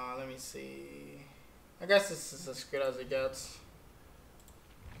 Let me see. I guess this is as good as it gets.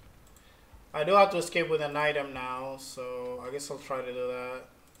 I do have to escape with an item now, so I guess I'll try to do that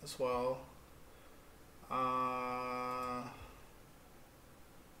as well. I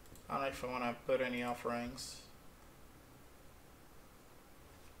don't know if I want to put any offerings.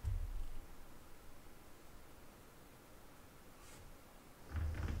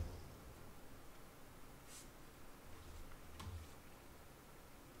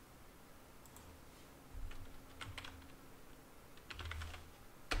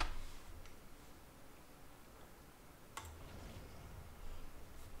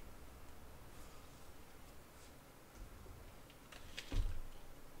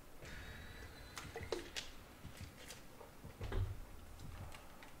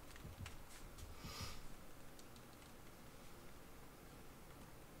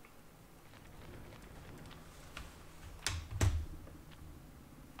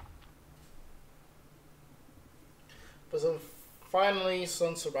 But then finally,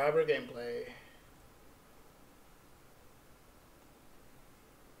 some Survivor gameplay.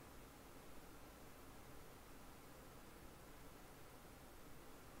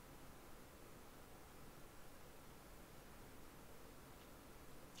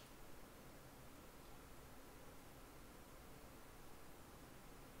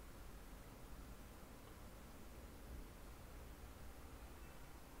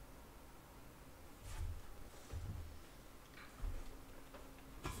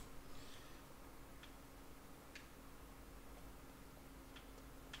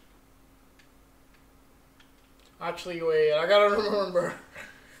 Actually, wait, I gotta remember.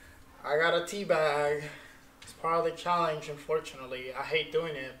 I got a tea bag. It's part of the challenge, unfortunately. I hate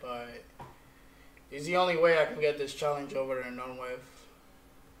doing it, but it's the only way I can get this challenge over and done with.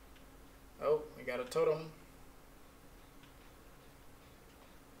 Oh, we got a totem.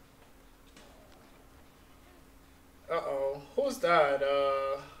 that?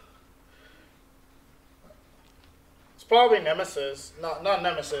 It's probably Nemesis. Not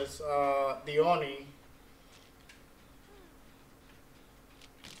Nemesis. The Oni.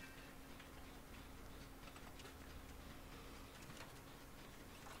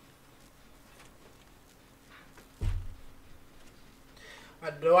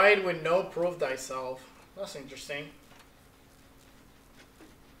 A droid with no proof thyself. That's interesting.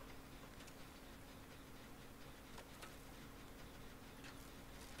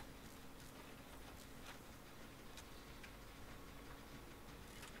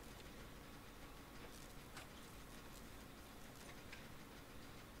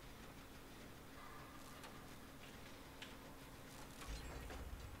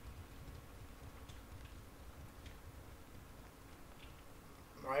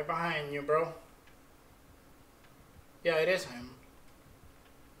 Right behind you, bro. Yeah, it is him.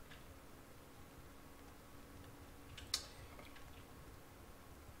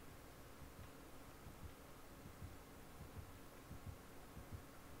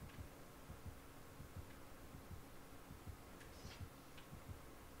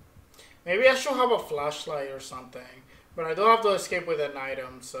 Maybe I should have a flashlight or something. But I do have to escape with an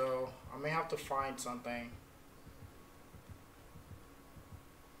item, so I may have to find something.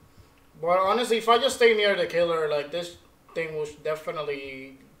 But honestly, if I just stay near the killer, like this thing will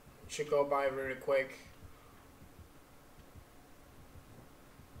definitely should go by very quick.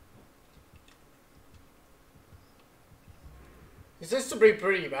 It seems to be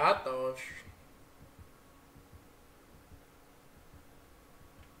pretty bad though.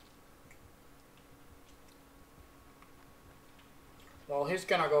 Well, he's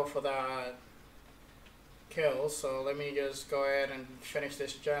gonna go for that kill, so let me just go ahead and finish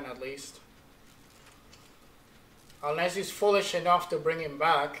this gen at least. Unless he's foolish enough to bring him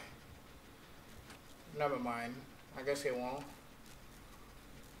back. Never mind. I guess he won't.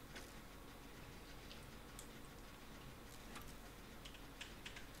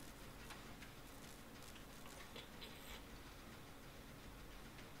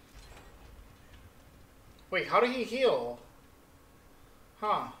 Wait, how did he heal?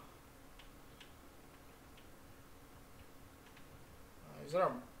 Huh. Is there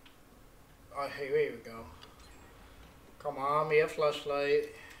a... Oh, hey, here we go. Come on, me a flashlight.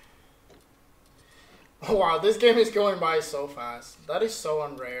 Oh, wow, this game is going by so fast. That is so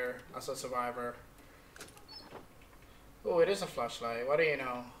unrare as a survivor. Oh, it is a flashlight. What do you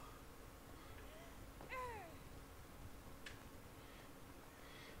know?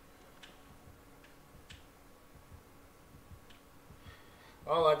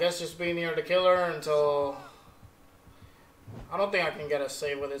 Well, I guess just be near the killer until... I don't think I can get a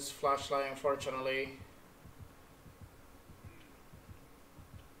save with this flashlight, unfortunately.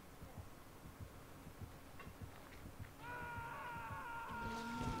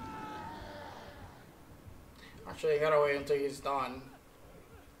 Actually, I gotta wait until he's done.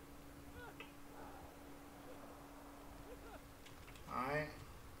 Alright.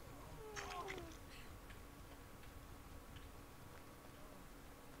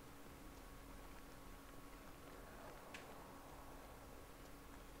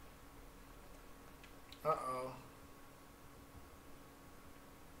 Uh-oh.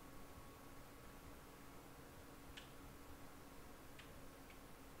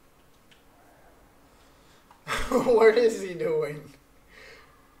 What is he doing?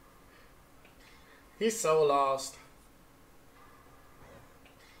 He's so lost.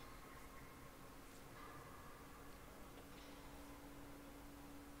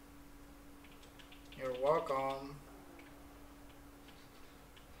 You're welcome.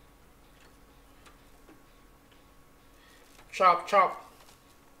 Chop, chop.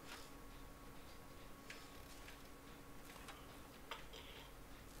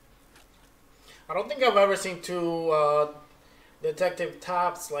 I don't think I've ever seen two detective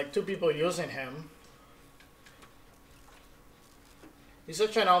taps, like two people using him. He's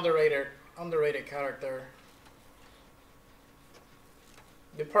such an underrated character.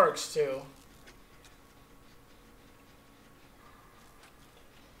 The perks too.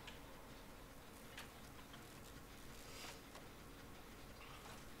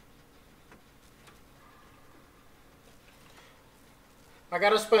 I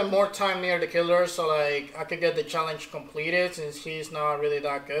gotta spend more time near the killer so like I could get the challenge completed since he's not really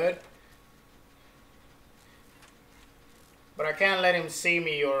that good. But I can't let him see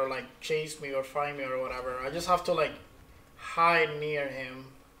me or like chase me or find me or whatever. I just have to like hide near him.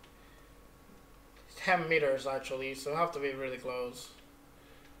 10 meters actually, so I have to be really close.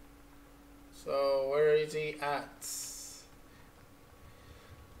 So where is he at?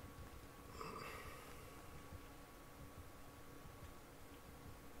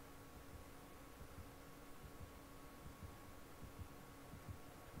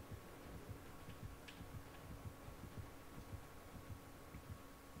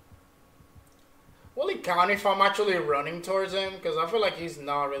 it count if I'm actually running towards him? Because I feel like he's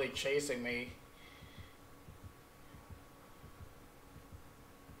not really chasing me.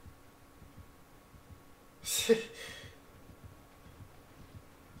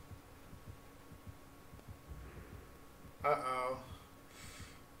 Uh-oh.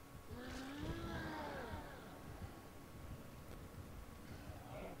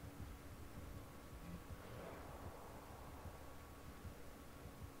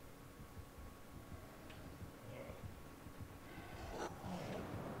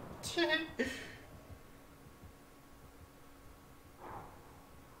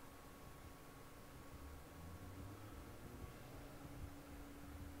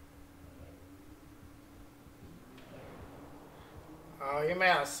 Oh, you may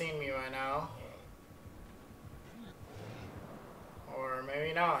have seen me right now. Or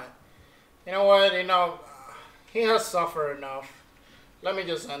maybe not. You know what? He has suffered enough. Let me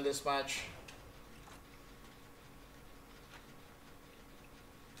just end this match.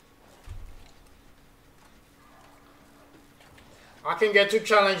 I can get 2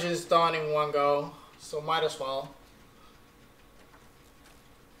 challenges done in one go, so might as well.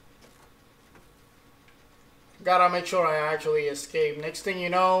 Gotta make sure I actually escape. Next thing you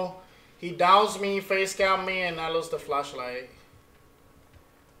know, he downs me, face cam me, and I lose the flashlight.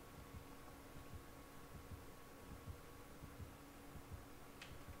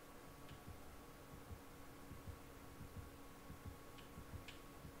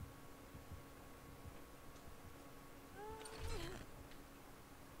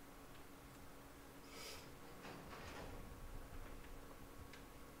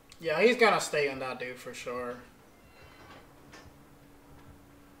 Yeah, he's gonna stay on that dude for sure.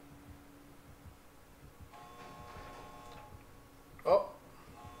 Oh.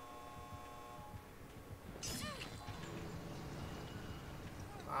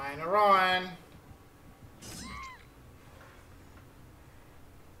 Fine, run.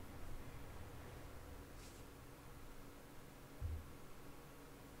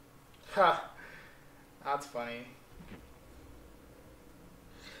 Ha. That's funny.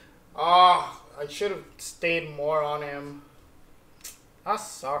 Oh, I should have stayed more on him. That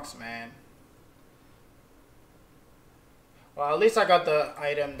sucks, man. Well, at least I got the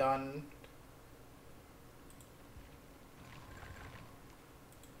item done.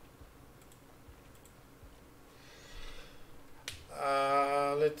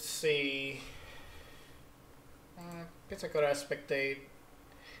 Let's see. I guess I could have spectate.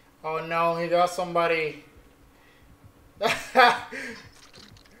 Oh no, he got somebody.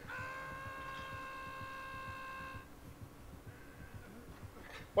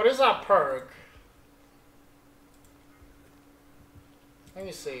 What is that perk? Let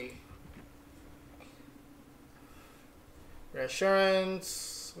me see.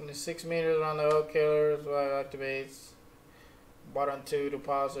 Reassurance. Only 6 meters around the hook killers while activates. Button 2 to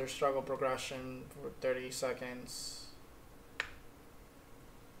pause their struggle progression for 30 seconds.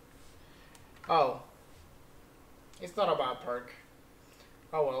 Oh. It's not a bad perk.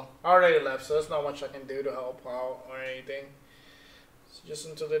 Oh well. I already left, so there's not much I can do to help out or anything. So just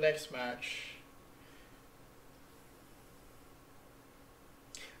until the next match.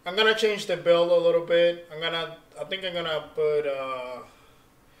 I'm gonna change the build a little bit. I think I'm gonna put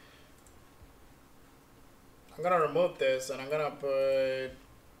I'm gonna remove this and I'm gonna put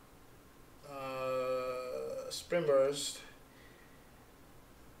Spring Burst.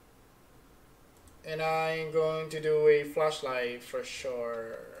 And I'm going to do a flashlight for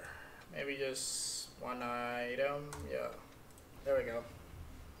sure. Maybe just one item. Yeah. There we go.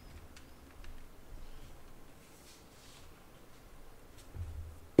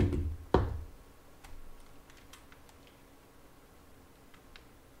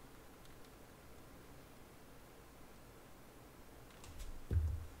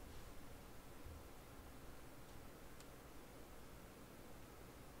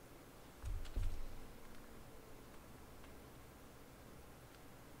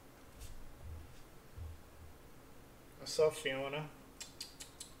 What's up, Fiona?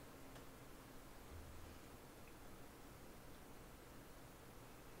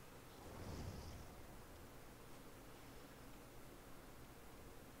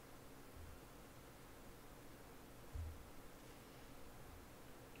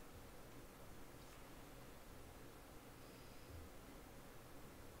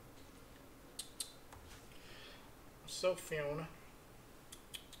 What's up, Fiona?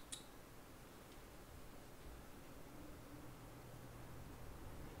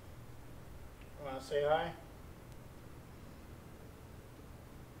 Wanna say hi?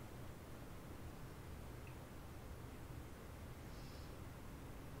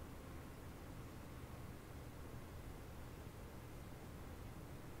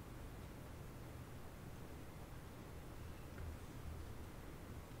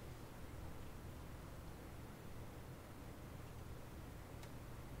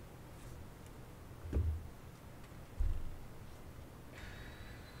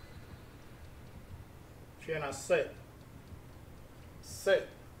 Fiona, sit. Sit.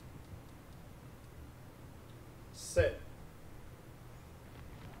 Sit.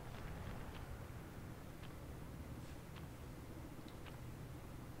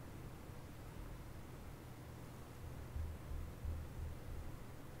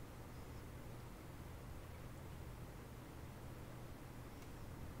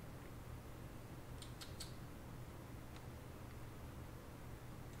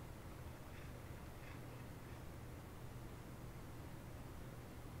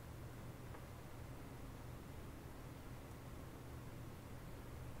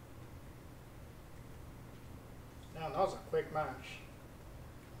 Man, that was a quick match.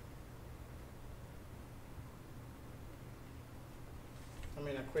 I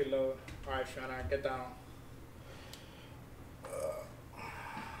mean, a quick load. Alright, Fiona, get down.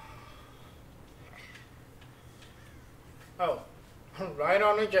 Oh, right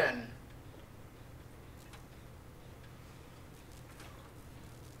on again.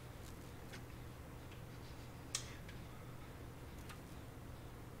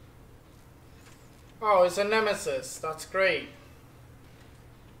 Oh, it's a nemesis. That's great.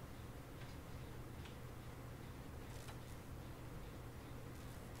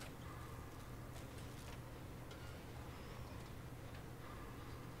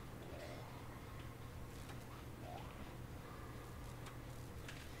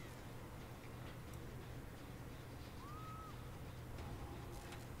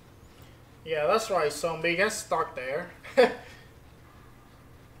 Yeah, that's right, zombie. Get stuck there.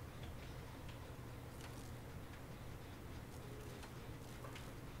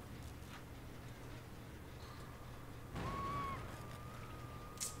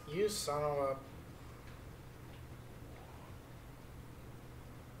 You son of a...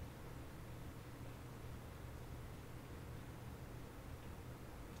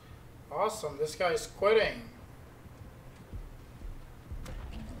 Awesome, this guy's quitting.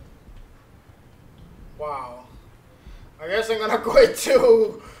 Wow. I guess I'm gonna quit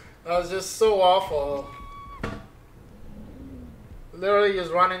too. That was just so awful. Literally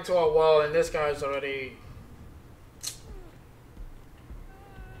just run into a wall and this guy's already...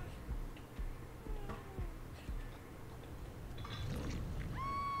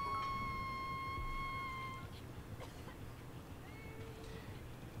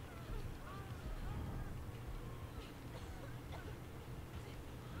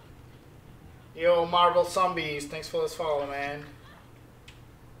 Yo, Marvel Zombies, thanks for this follow, man.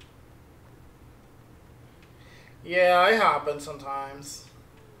 Yeah, it happens sometimes.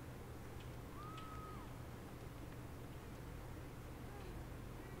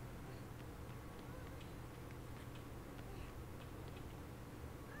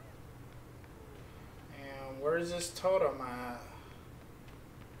 And where is this totem at?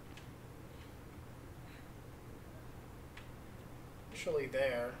 Actually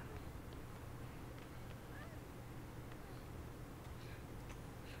there.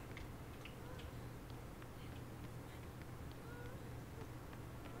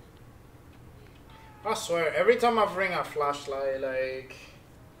 I swear, every time I bring a flashlight, like...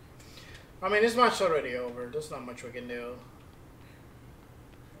 I mean, this match's already over. There's not much we can do.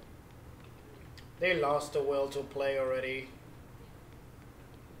 They lost the will to play already.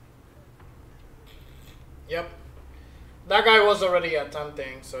 Yep. That guy was already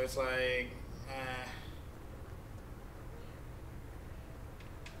attempting, so it's like...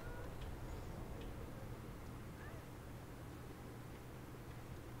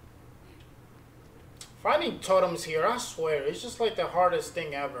 Finding totems here, I swear, it's just like the hardest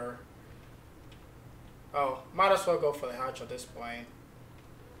thing ever. Oh, might as well go for the hatch at this point.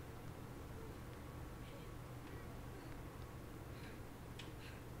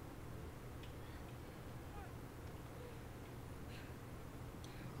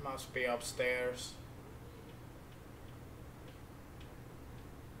 Must be upstairs.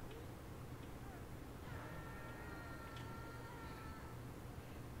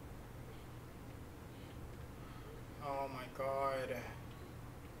 Oh my god.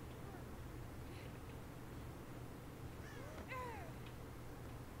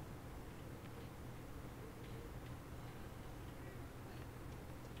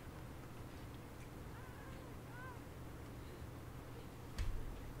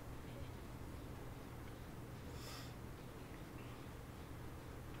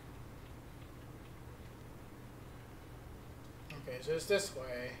 Okay, so it's this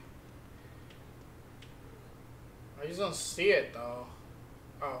way. I just don't see it though.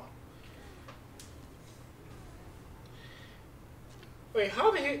 Oh. Wait,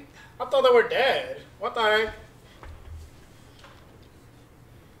 how did he... I thought they were dead. What the heck?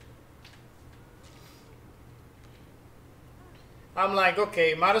 I'm like,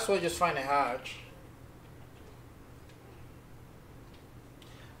 okay, might as well just find a hatch.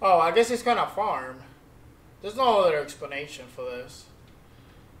 Oh, I guess he's gonna farm. There's no other explanation for this.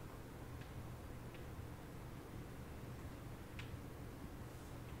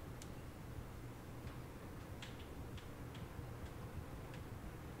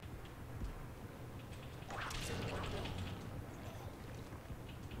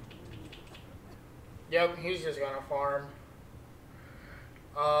 Yep, he's just gonna farm.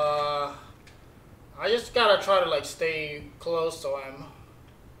 I just gotta try to like stay close to him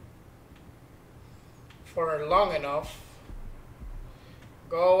for long enough.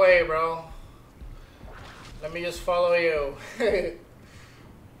 Go away, bro. Let me just follow you.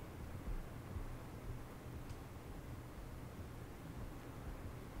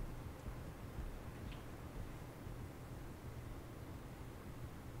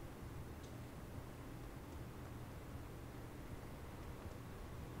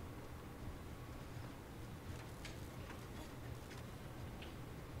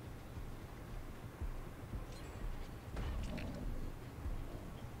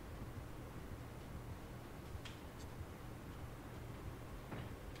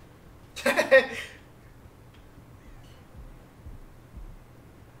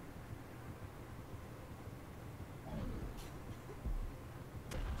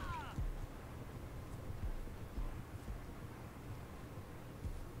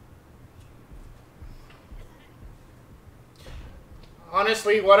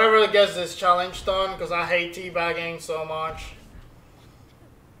 Honestly, whatever gets this challenge done, because I hate teabagging so much.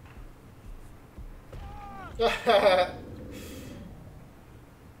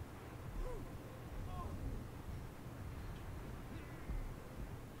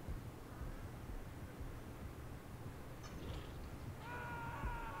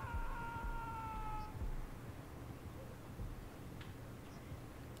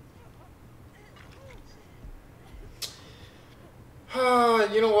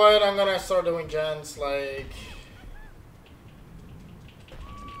 You know what? I'm gonna start doing gens, like...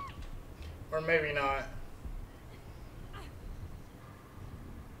 Or maybe not.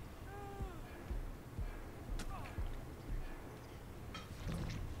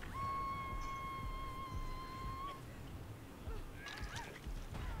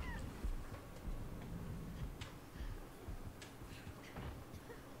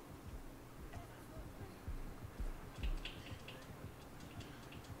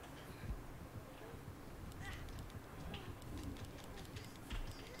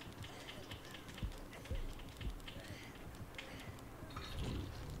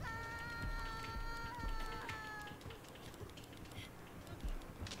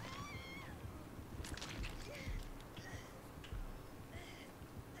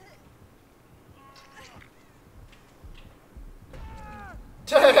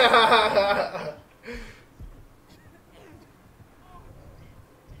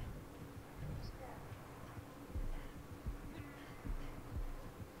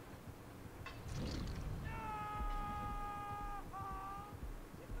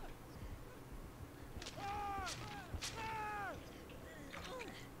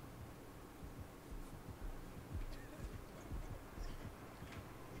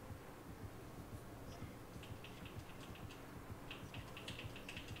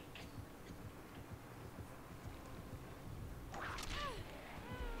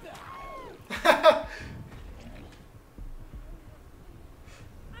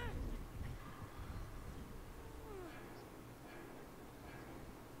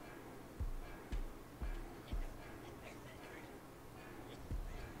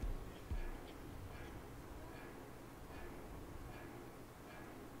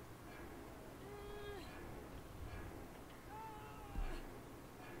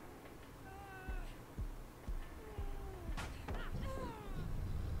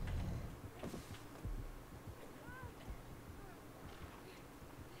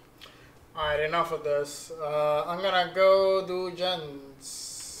 Alright, enough of this. I'm gonna go do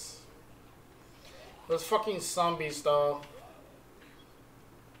gens. Those fucking zombies, though.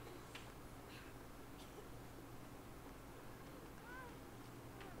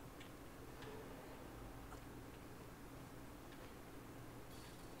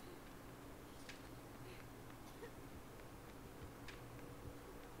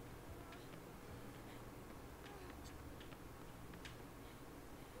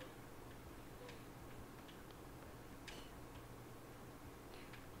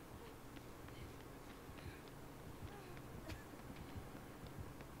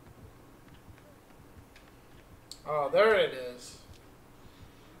 Oh, there it is.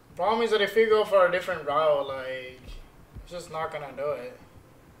 Problem is that if you go for a different route, like, Just not gonna do it.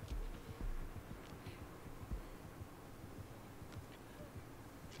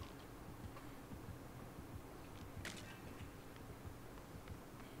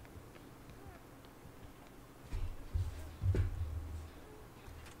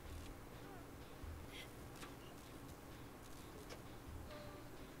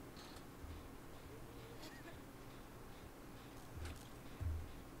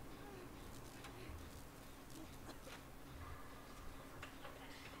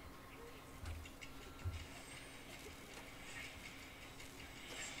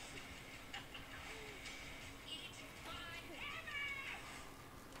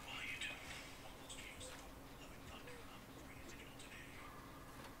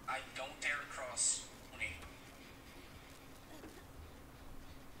 I don't dare cross. Oni.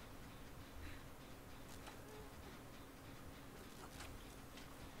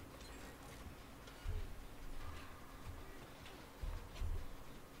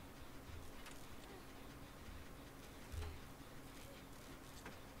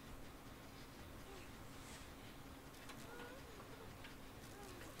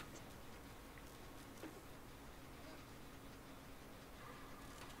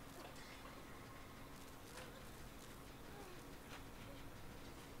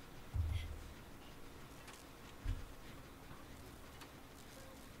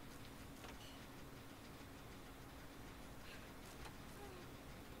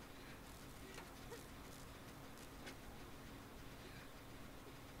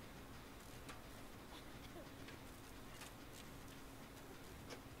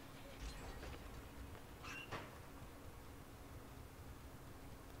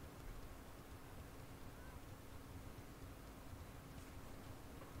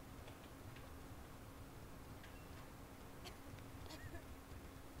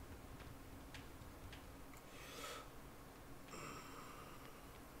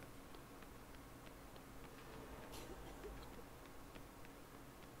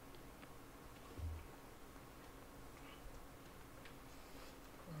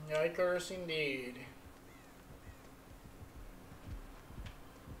 Yikers indeed.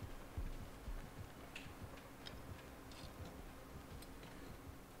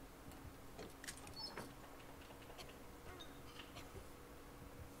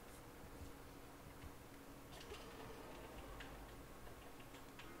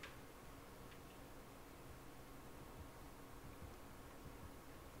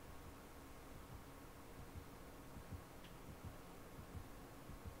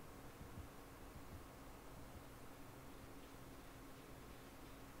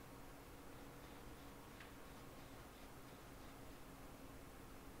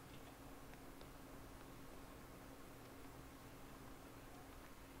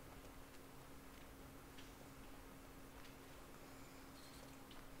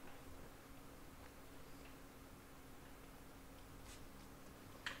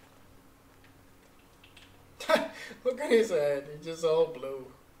 Look at his head. He's just all blue.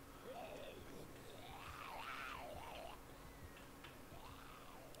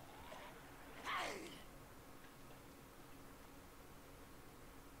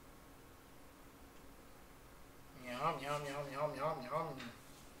 Yum, yum, yum, yum, yum, yum.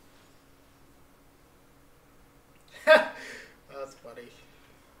 That's funny.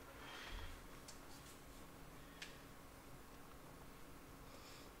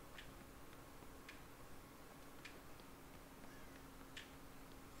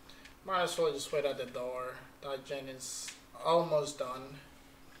 Might as well just wait at the door. That gen is almost done.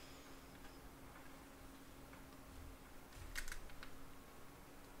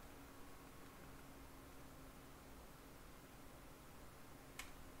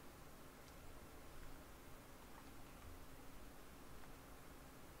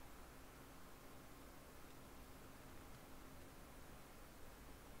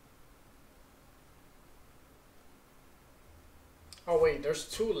 Oh wait, there's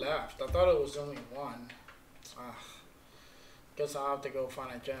two left. I thought it was only one. Ah, guess I'll have to go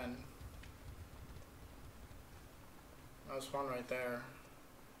find a gen. There's one right there.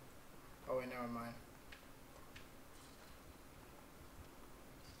 Oh wait, never mind.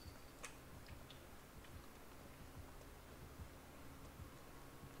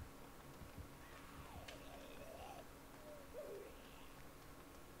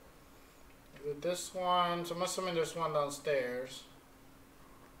 Is it this one? So I'm assuming there's one downstairs.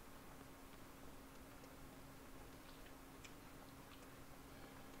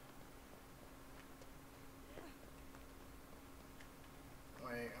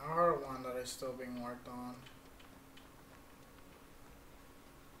 Wait, I heard one that is still being worked on.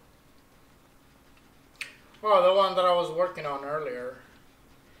 Oh, the one that I was working on earlier.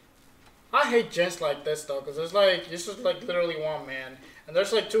 I hate gens like this though, because it's like this is like literally one man, and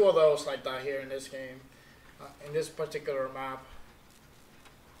there's like two of those like that here in this game, in this particular map.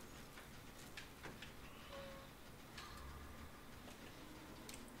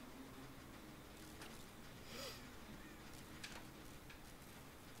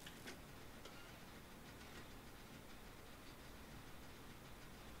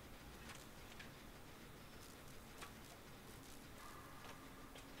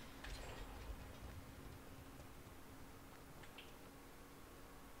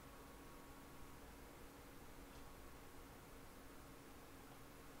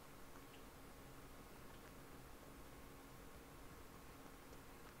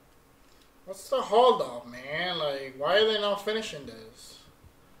 What's the hold up, man? Like, why are they not finishing this?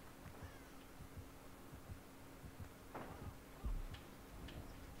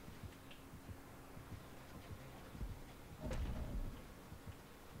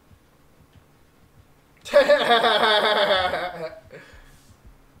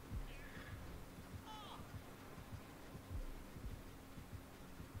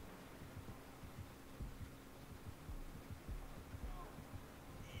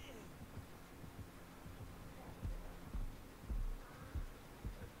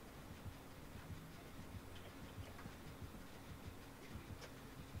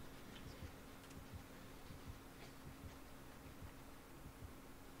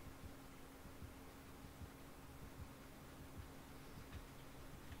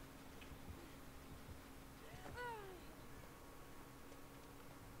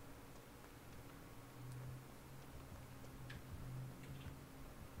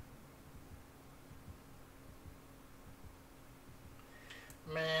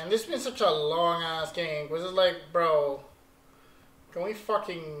 Man, this has been such a long ass game. Cause it's like, bro, can we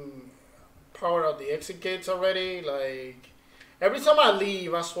fucking power out the exit gates already? Like, every time I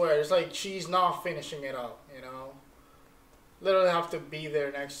leave, I swear, it's like she's not finishing it up, you know? Literally have to be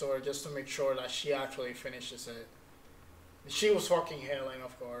there next to her just to make sure that she actually finishes it. She was fucking hailing,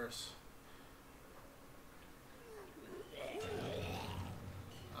 of course.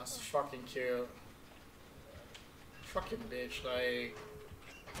 That's fucking cute. Fucking bitch, like...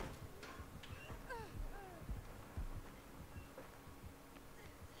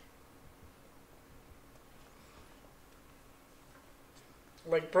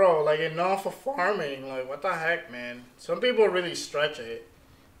 Like, bro, like, enough of farming. Like, what the heck, man? Some people really stretch it.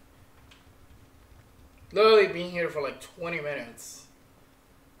 Literally being here for like 20 minutes.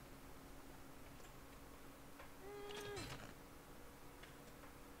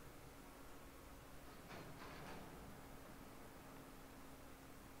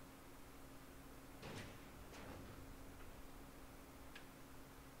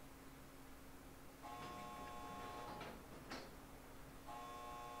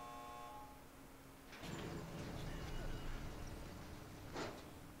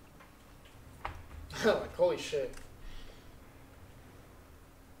 Like, holy shit.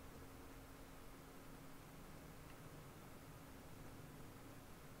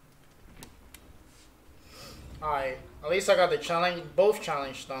 Alright, at least I got the challenge, both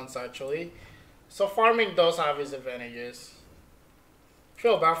challenge stunts actually. So farming does have its advantages.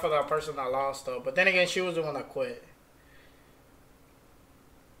 Feel bad for that person that lost though, but then again, she was the one that quit.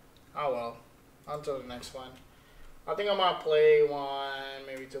 Oh well, on to the next one. I think I might play one,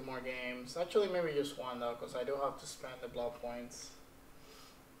 maybe two more games. Actually, maybe just one though, because I do have to spend the blood points.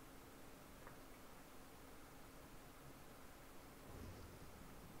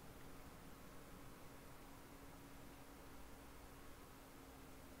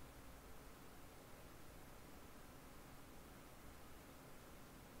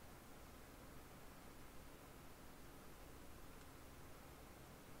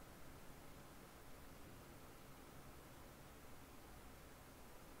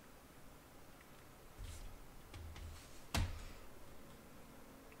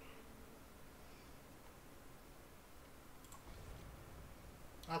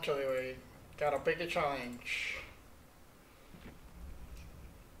 Actually, wait. Gotta pick a challenge.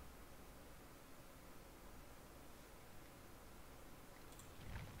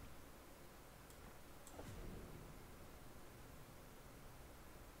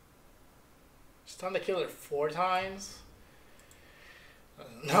 It's time to kill her 4 times.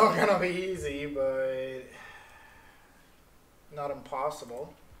 Not gonna be easy, but not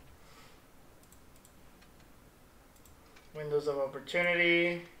impossible. Windows of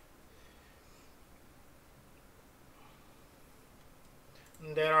opportunity.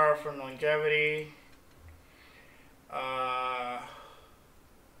 And there are from longevity. Uh,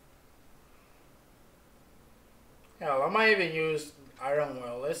 Hell, I might even use Iron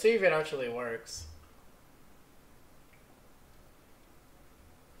Will. Let's see if it actually works.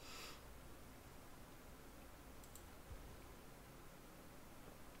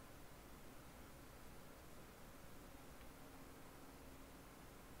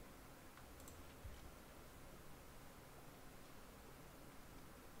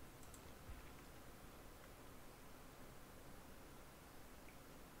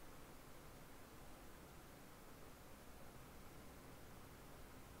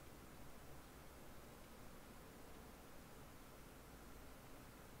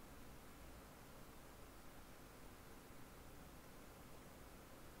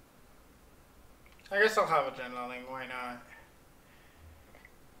 I guess I'll have adrenaline. Why not?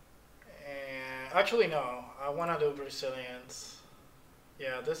 And actually, no. I want to do resilience.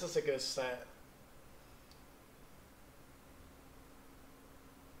 Yeah, this is a good set.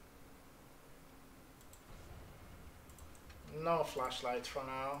 No flashlights for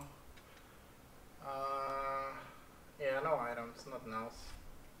now. Uh, yeah, no items. Nothing else.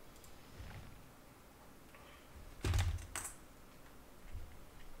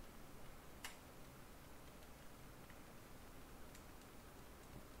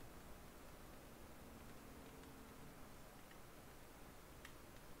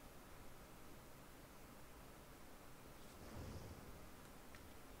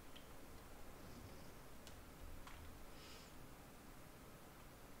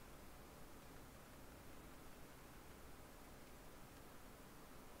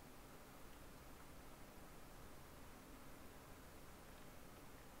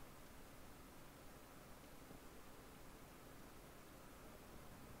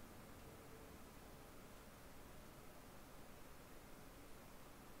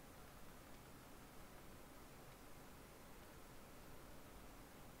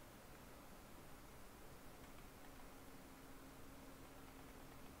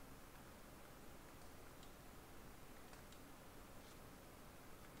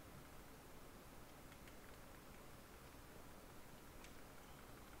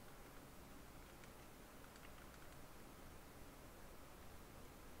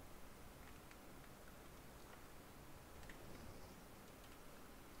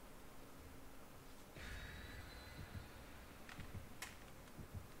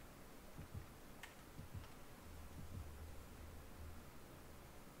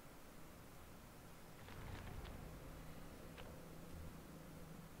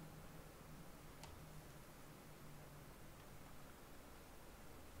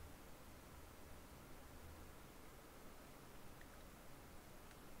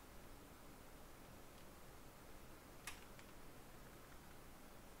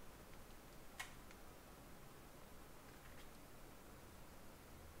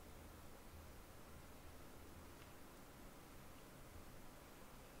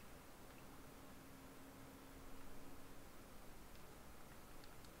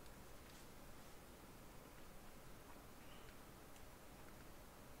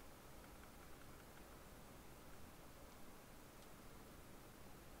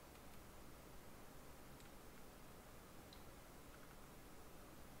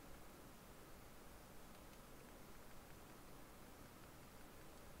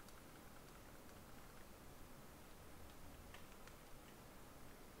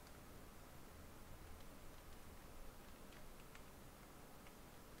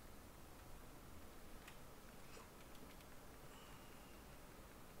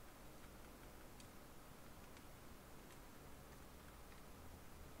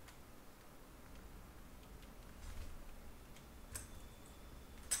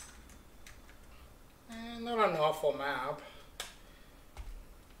 Not an awful map.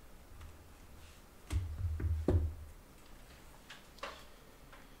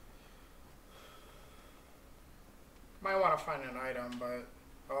 Might want to find an item, but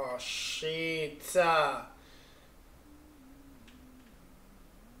oh shit. Oh!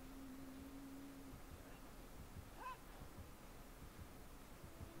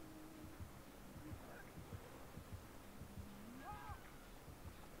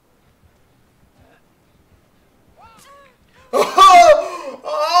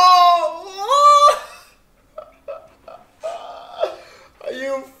 Are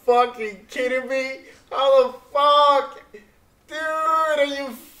you fucking kidding me? How the fuck? Dude, are you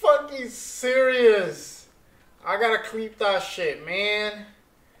fucking serious? I gotta creep that shit, man.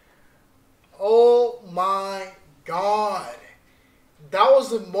 Oh my god. That was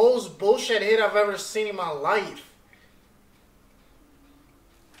the most bullshit hit I've ever seen in my life.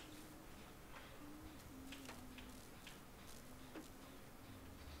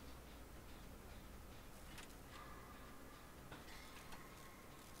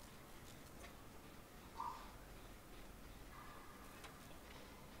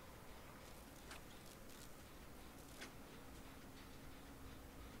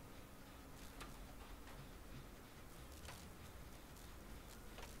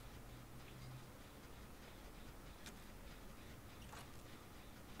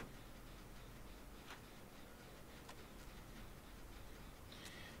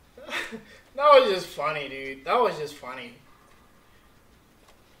 That was just funny, dude. That was just funny.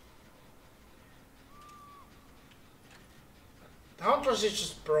 The Huntress is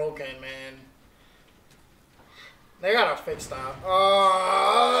just broken, man. They gotta fix that.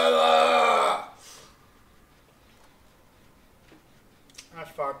 I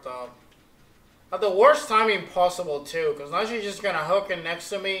fucked up. At the worst timing possible, too, because now she's just gonna hook in next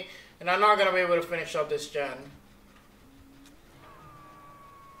to me, and I'm not gonna be able to finish up this gen.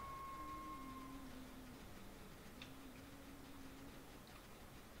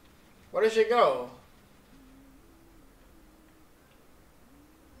 Where did she go?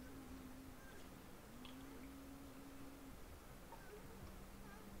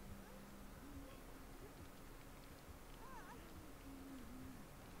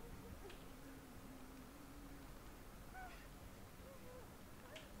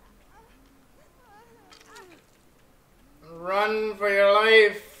 Run for your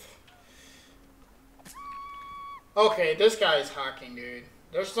life. Okay, this guy is hacking, dude.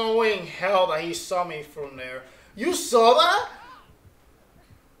 There's no way in hell that he saw me from there. You saw that?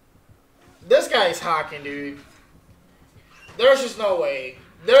 This guy is hacking, dude. There's just no way.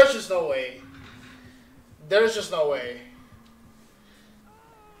 There's just no way. There's just no way.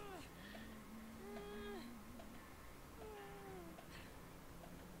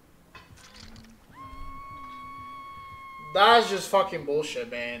 That's just fucking bullshit,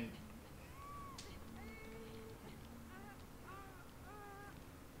 man.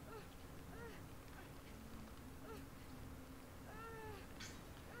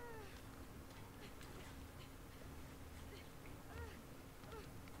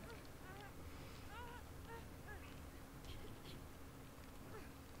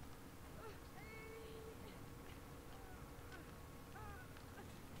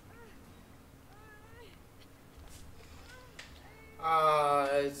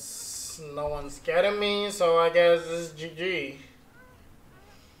 It's no one's getting me, so I guess it's GG.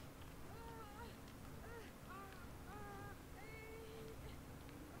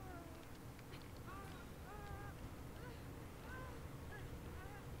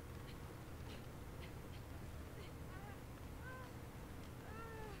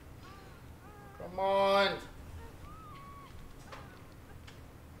 Come on.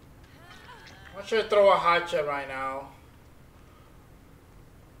 I should throw a hatchet right now.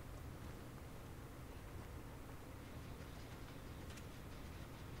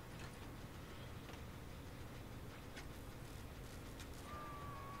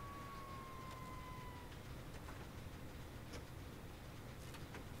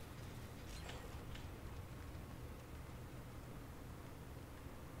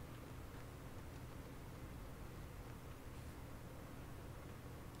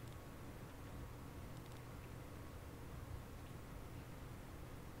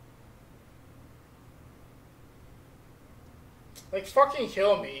 Like, fucking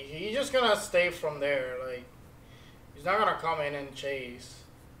kill me. He's just gonna stay from there. Like, he's not gonna come in and chase.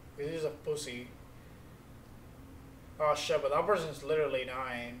 Because he's a pussy. Oh shit, but that person's literally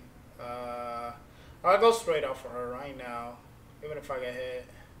dying. I'll go straight up for her right now. Even if I get hit.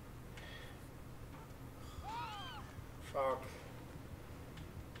 Fuck.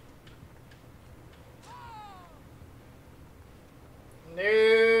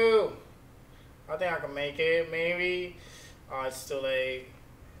 No! I think I can make it, maybe. Oh, it's too late.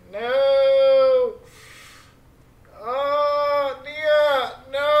 No! Oh, Nia!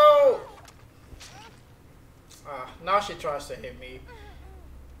 No! Ah, now she tries to hit me.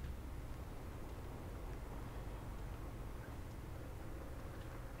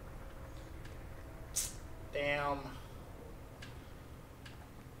 Damn.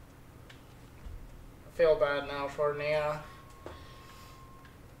 I feel bad now for Nia.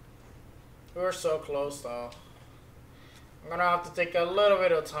 We were so close though. I'm gonna have to take a little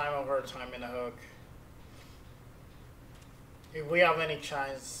bit of time of her time in the hook. If we have any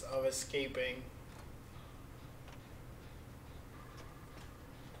chance of escaping.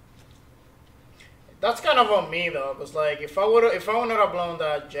 That's kind of on me though, cause like if I wouldn't have blown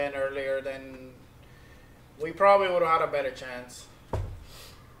that gen earlier, then we probably would have had a better chance.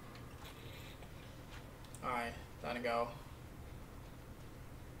 Alright, time to go.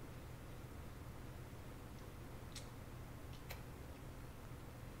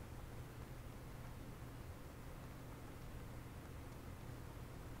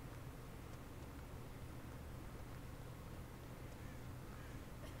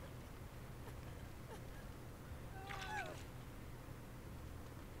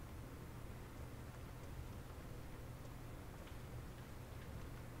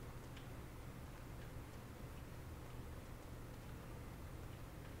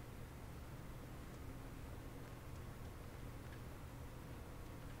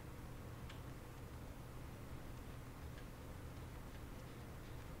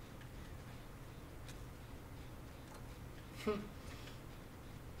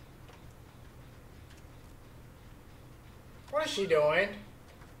 What is she doing?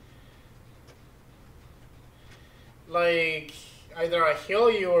 Like, either I heal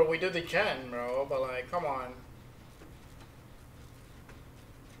you or we do the gen, bro. But like, come on.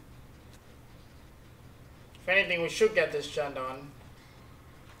 If anything, we should get this gen done.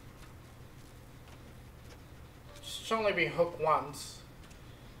 She's only been hooked once.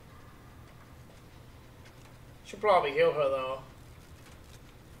 Should probably heal her though.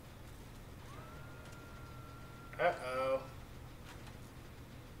 Uh-oh.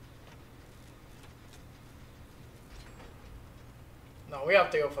 No, we have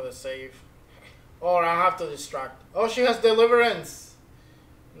to go for the save. Or I have to distract. Oh, she has deliverance.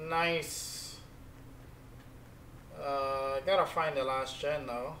 Nice. I gotta find the last gen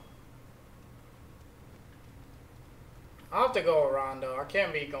though. I have to go around though. I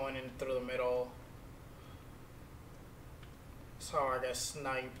can't be going in through the middle. That's how I get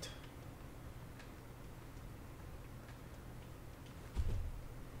sniped.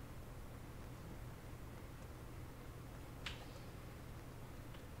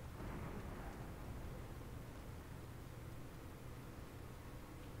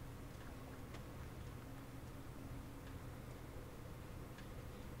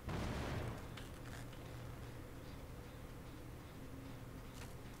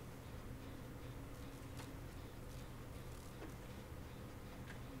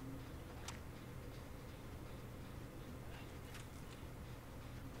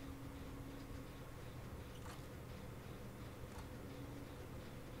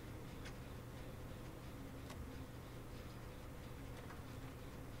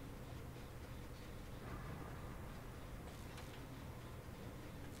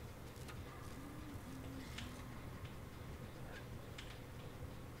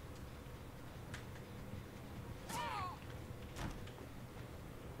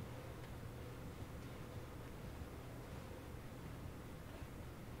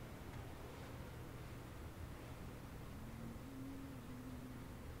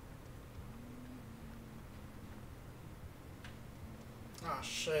 Oh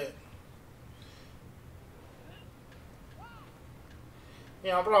shit.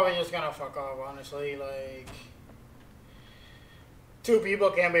 Yeah, I'm probably just gonna fuck off, honestly. Like, two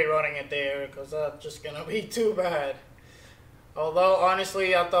people can't be running it there, because that's just gonna be too bad. Although,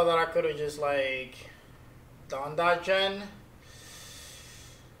 honestly, I thought that I could have just, like, done that gen.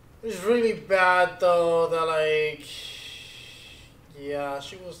 It's really bad, though, that, like, yeah,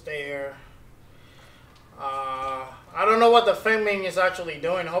 she was there. I don't know what the Feng Ming is actually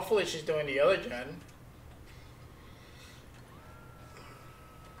doing. Hopefully she's doing the other gen.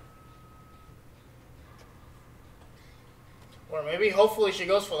 Or maybe, hopefully she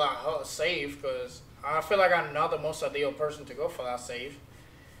goes for that save, because I feel like I'm not the most ideal person to go for that save.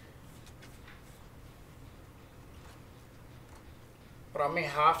 But I may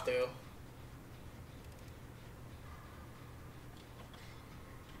have to.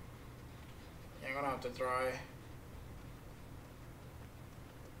 Yeah, I'm gonna have to try.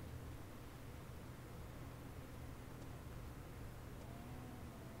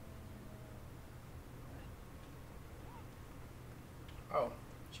 Oh,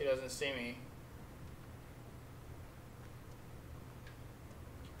 she doesn't see me.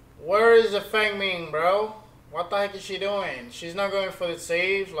 Where is the Feng Ming, bro? What the heck is she doing? She's not going for the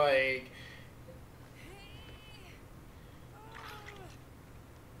save, like...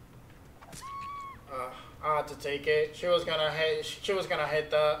 I had to take it. She was gonna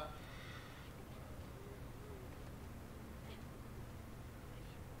hit that.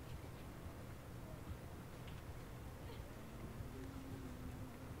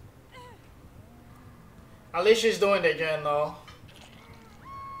 At least she's doing the gen though.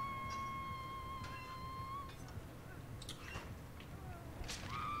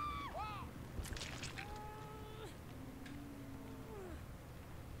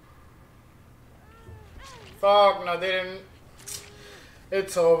 Fuck, no, they didn't.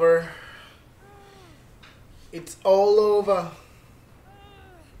 It's over. It's all over.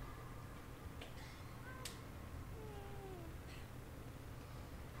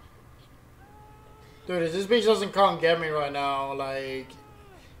 Dude, if this bitch doesn't come get me right now, like,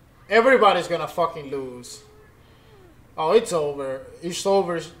 everybody's gonna fucking lose. Oh, it's over. It's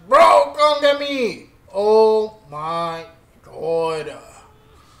over. Bro, come get me. Oh my god.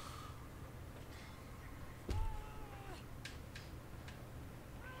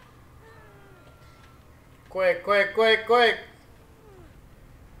 Quick, quick, quick, quick.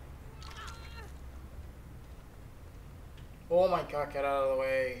 Oh my god, get out of the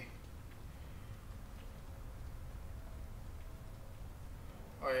way.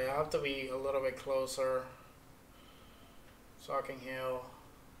 have to be a little bit closer so I can heal.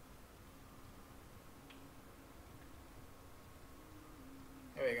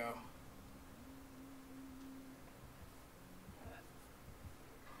 Here we go.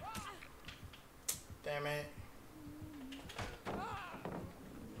 Damn it.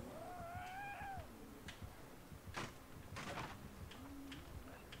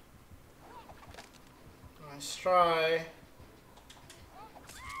 Nice try.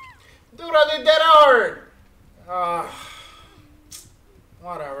 Dude, I did that hard!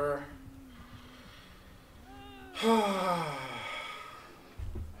 Whatever.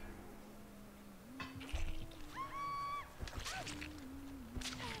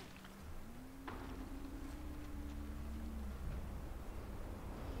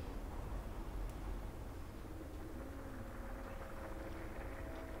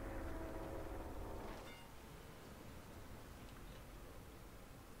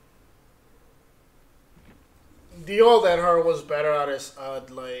 The old Edhard was better at his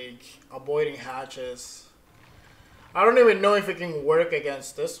like avoiding hatches. I don't even know if it can work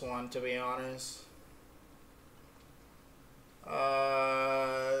against this one, to be honest. Kind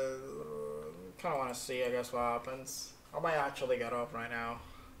of want to see, I guess, what happens. I might actually get up right now.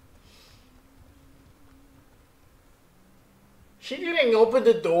 She didn't open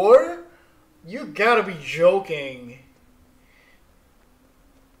the door? You gotta be joking.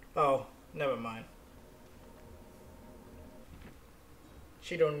 Oh, never mind.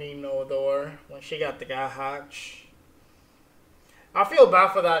 She don't need no door when she got the guy hatch. I feel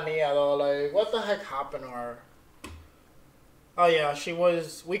bad for that Nia though. Like, what the heck happened to her? Oh yeah,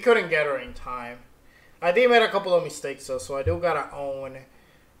 we couldn't get her in time. I did make a couple of mistakes though, so I do gotta own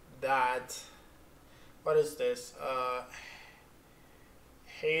that. What is this?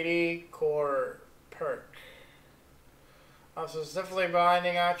 Haiti core perk. So it's definitely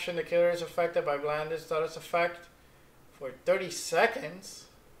blinding action. The killer is affected by blindness status effect for 30 seconds.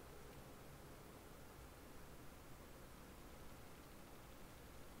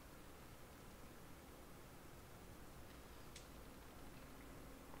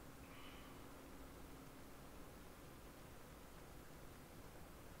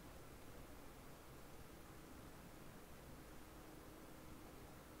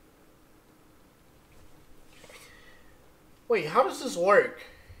 Wait, how does this work?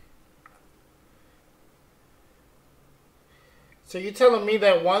 So you're telling me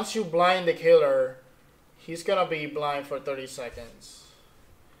that once you blind the killer, he's gonna be blind for 30 seconds.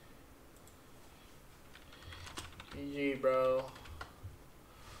 GG, bro.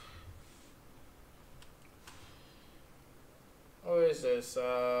 Who is this?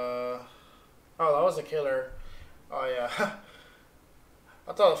 Oh, that was a killer. Oh, yeah.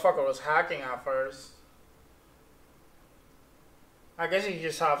 I thought the fucker was hacking at first. I guess you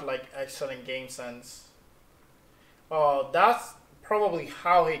just have, like, excellent game sense. Oh, that's probably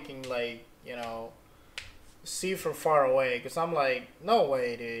how he can, like, you know, see from far away. Because I'm like, no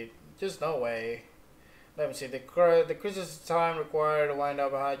way, dude. Just no way. Let me see. The decreases the time required to wind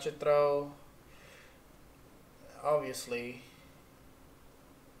up a hatchet throw. Obviously.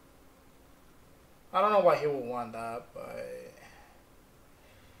 I don't know why he would want that, but...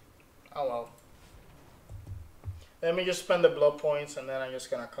 oh well. Let me just spend the blood points and then I'm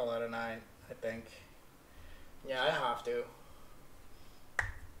just gonna call it a night, I think. Yeah, I have to.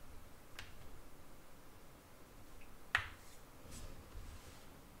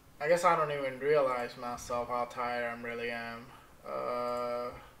 I guess I don't even realize myself how tired I really am.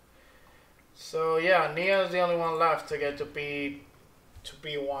 So yeah, Nia is the only one left to get to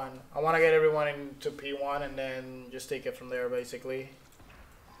P1. I want to get everyone into P1 and then just take it from there, basically.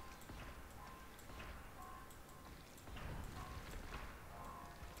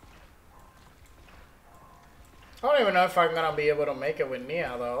 I don't even know if I'm gonna be able to make it with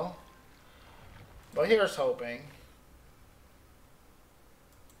Nia though. But here's hoping.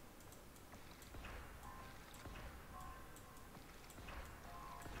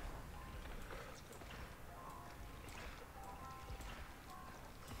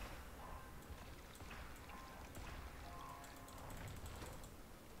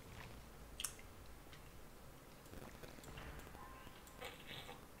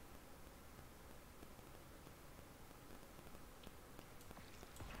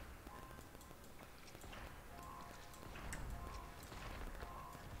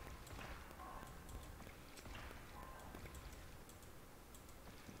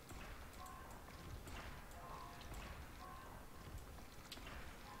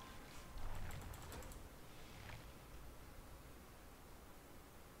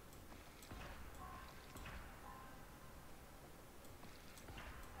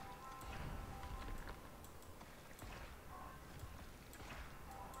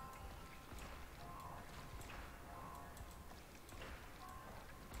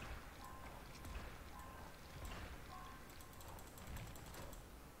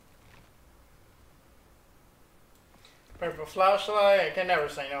 Purple flashlight, I can never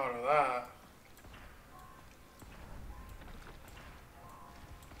say no to that.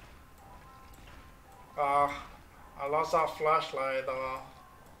 I lost that flashlight though.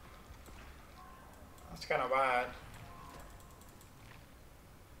 That's kind of bad.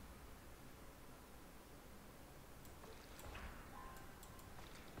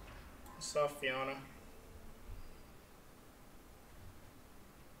 What's up, Fiona?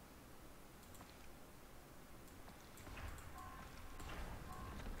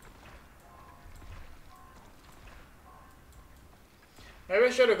 Maybe I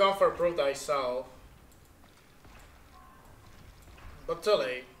should have gone for prove thyself. But too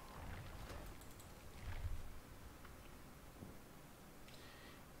late.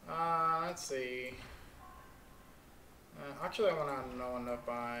 Let's see. Actually, I want to know when to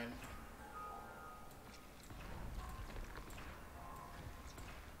bind.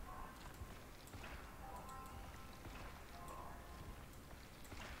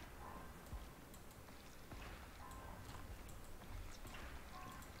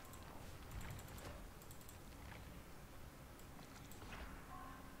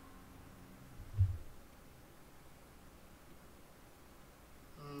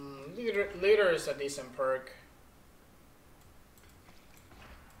 Leader is a decent perk.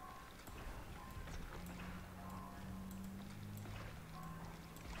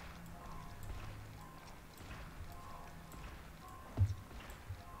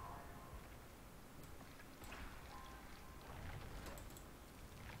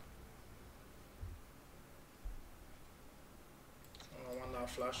 I want that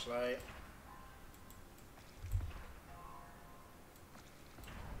flashlight.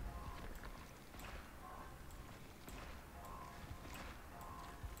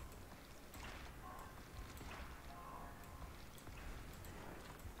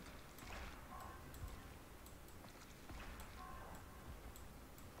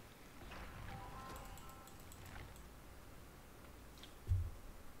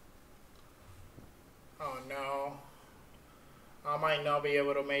 Oh no. I might not be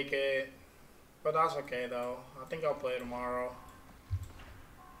able to make it. But that's okay though. I think I'll play tomorrow.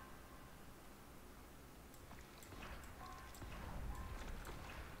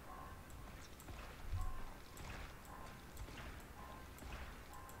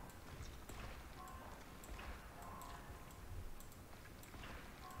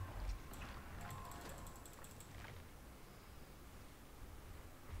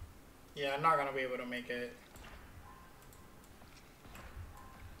 Yeah, I'm not gonna be able to make it.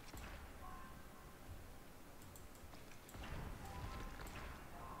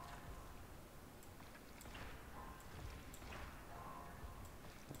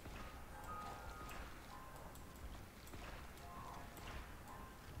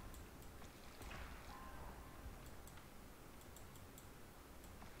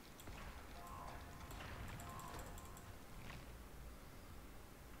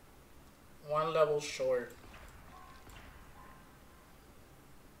 One level short.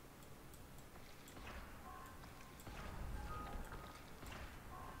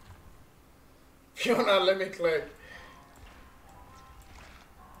 Fiona, let me click.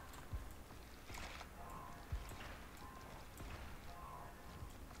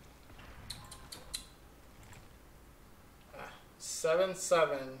 Ah,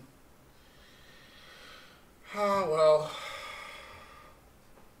 7-7. Oh well.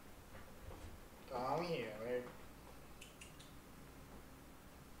 Down here, right?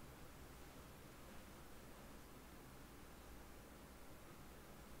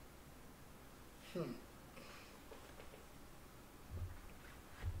 Hmm.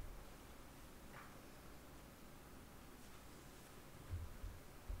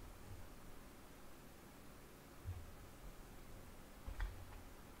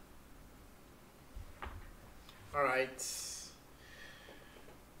 All right.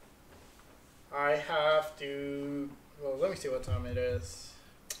 I have to. Well, let me see what time it is.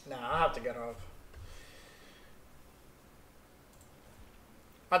 Nah, I have to get off.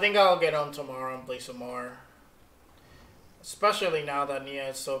 I think I'll get on tomorrow and play some more. Especially now that Nia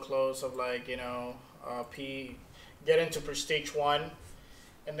is so close of like, get into Prestige 1.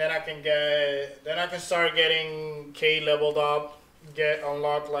 And then I can start getting K leveled up, get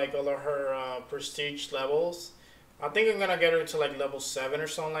unlock like all of her Prestige levels. I think I'm gonna get her to like level 7 or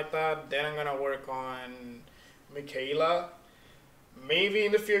something like that. Then I'm gonna work on Michaela. Maybe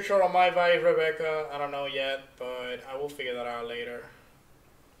in the future I might buy Rebecca. I don't know yet, but I will figure that out later.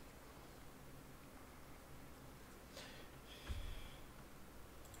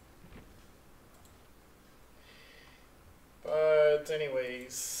 But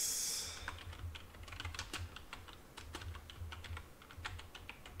anyways,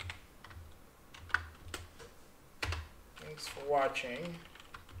 for watching.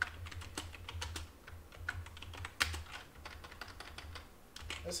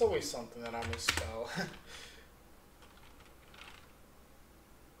 There's always something that I misspell.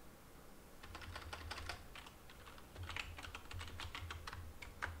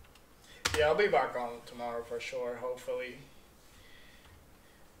 Yeah, I'll be back on tomorrow for sure, hopefully.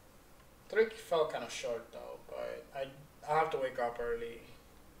 Today felt kind of short though, but I have to wake up early,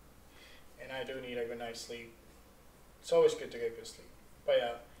 and I do need a good night's sleep. It's always good to get good sleep. But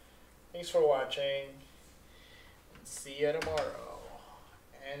yeah, thanks for watching. See you tomorrow.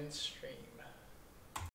 End stream.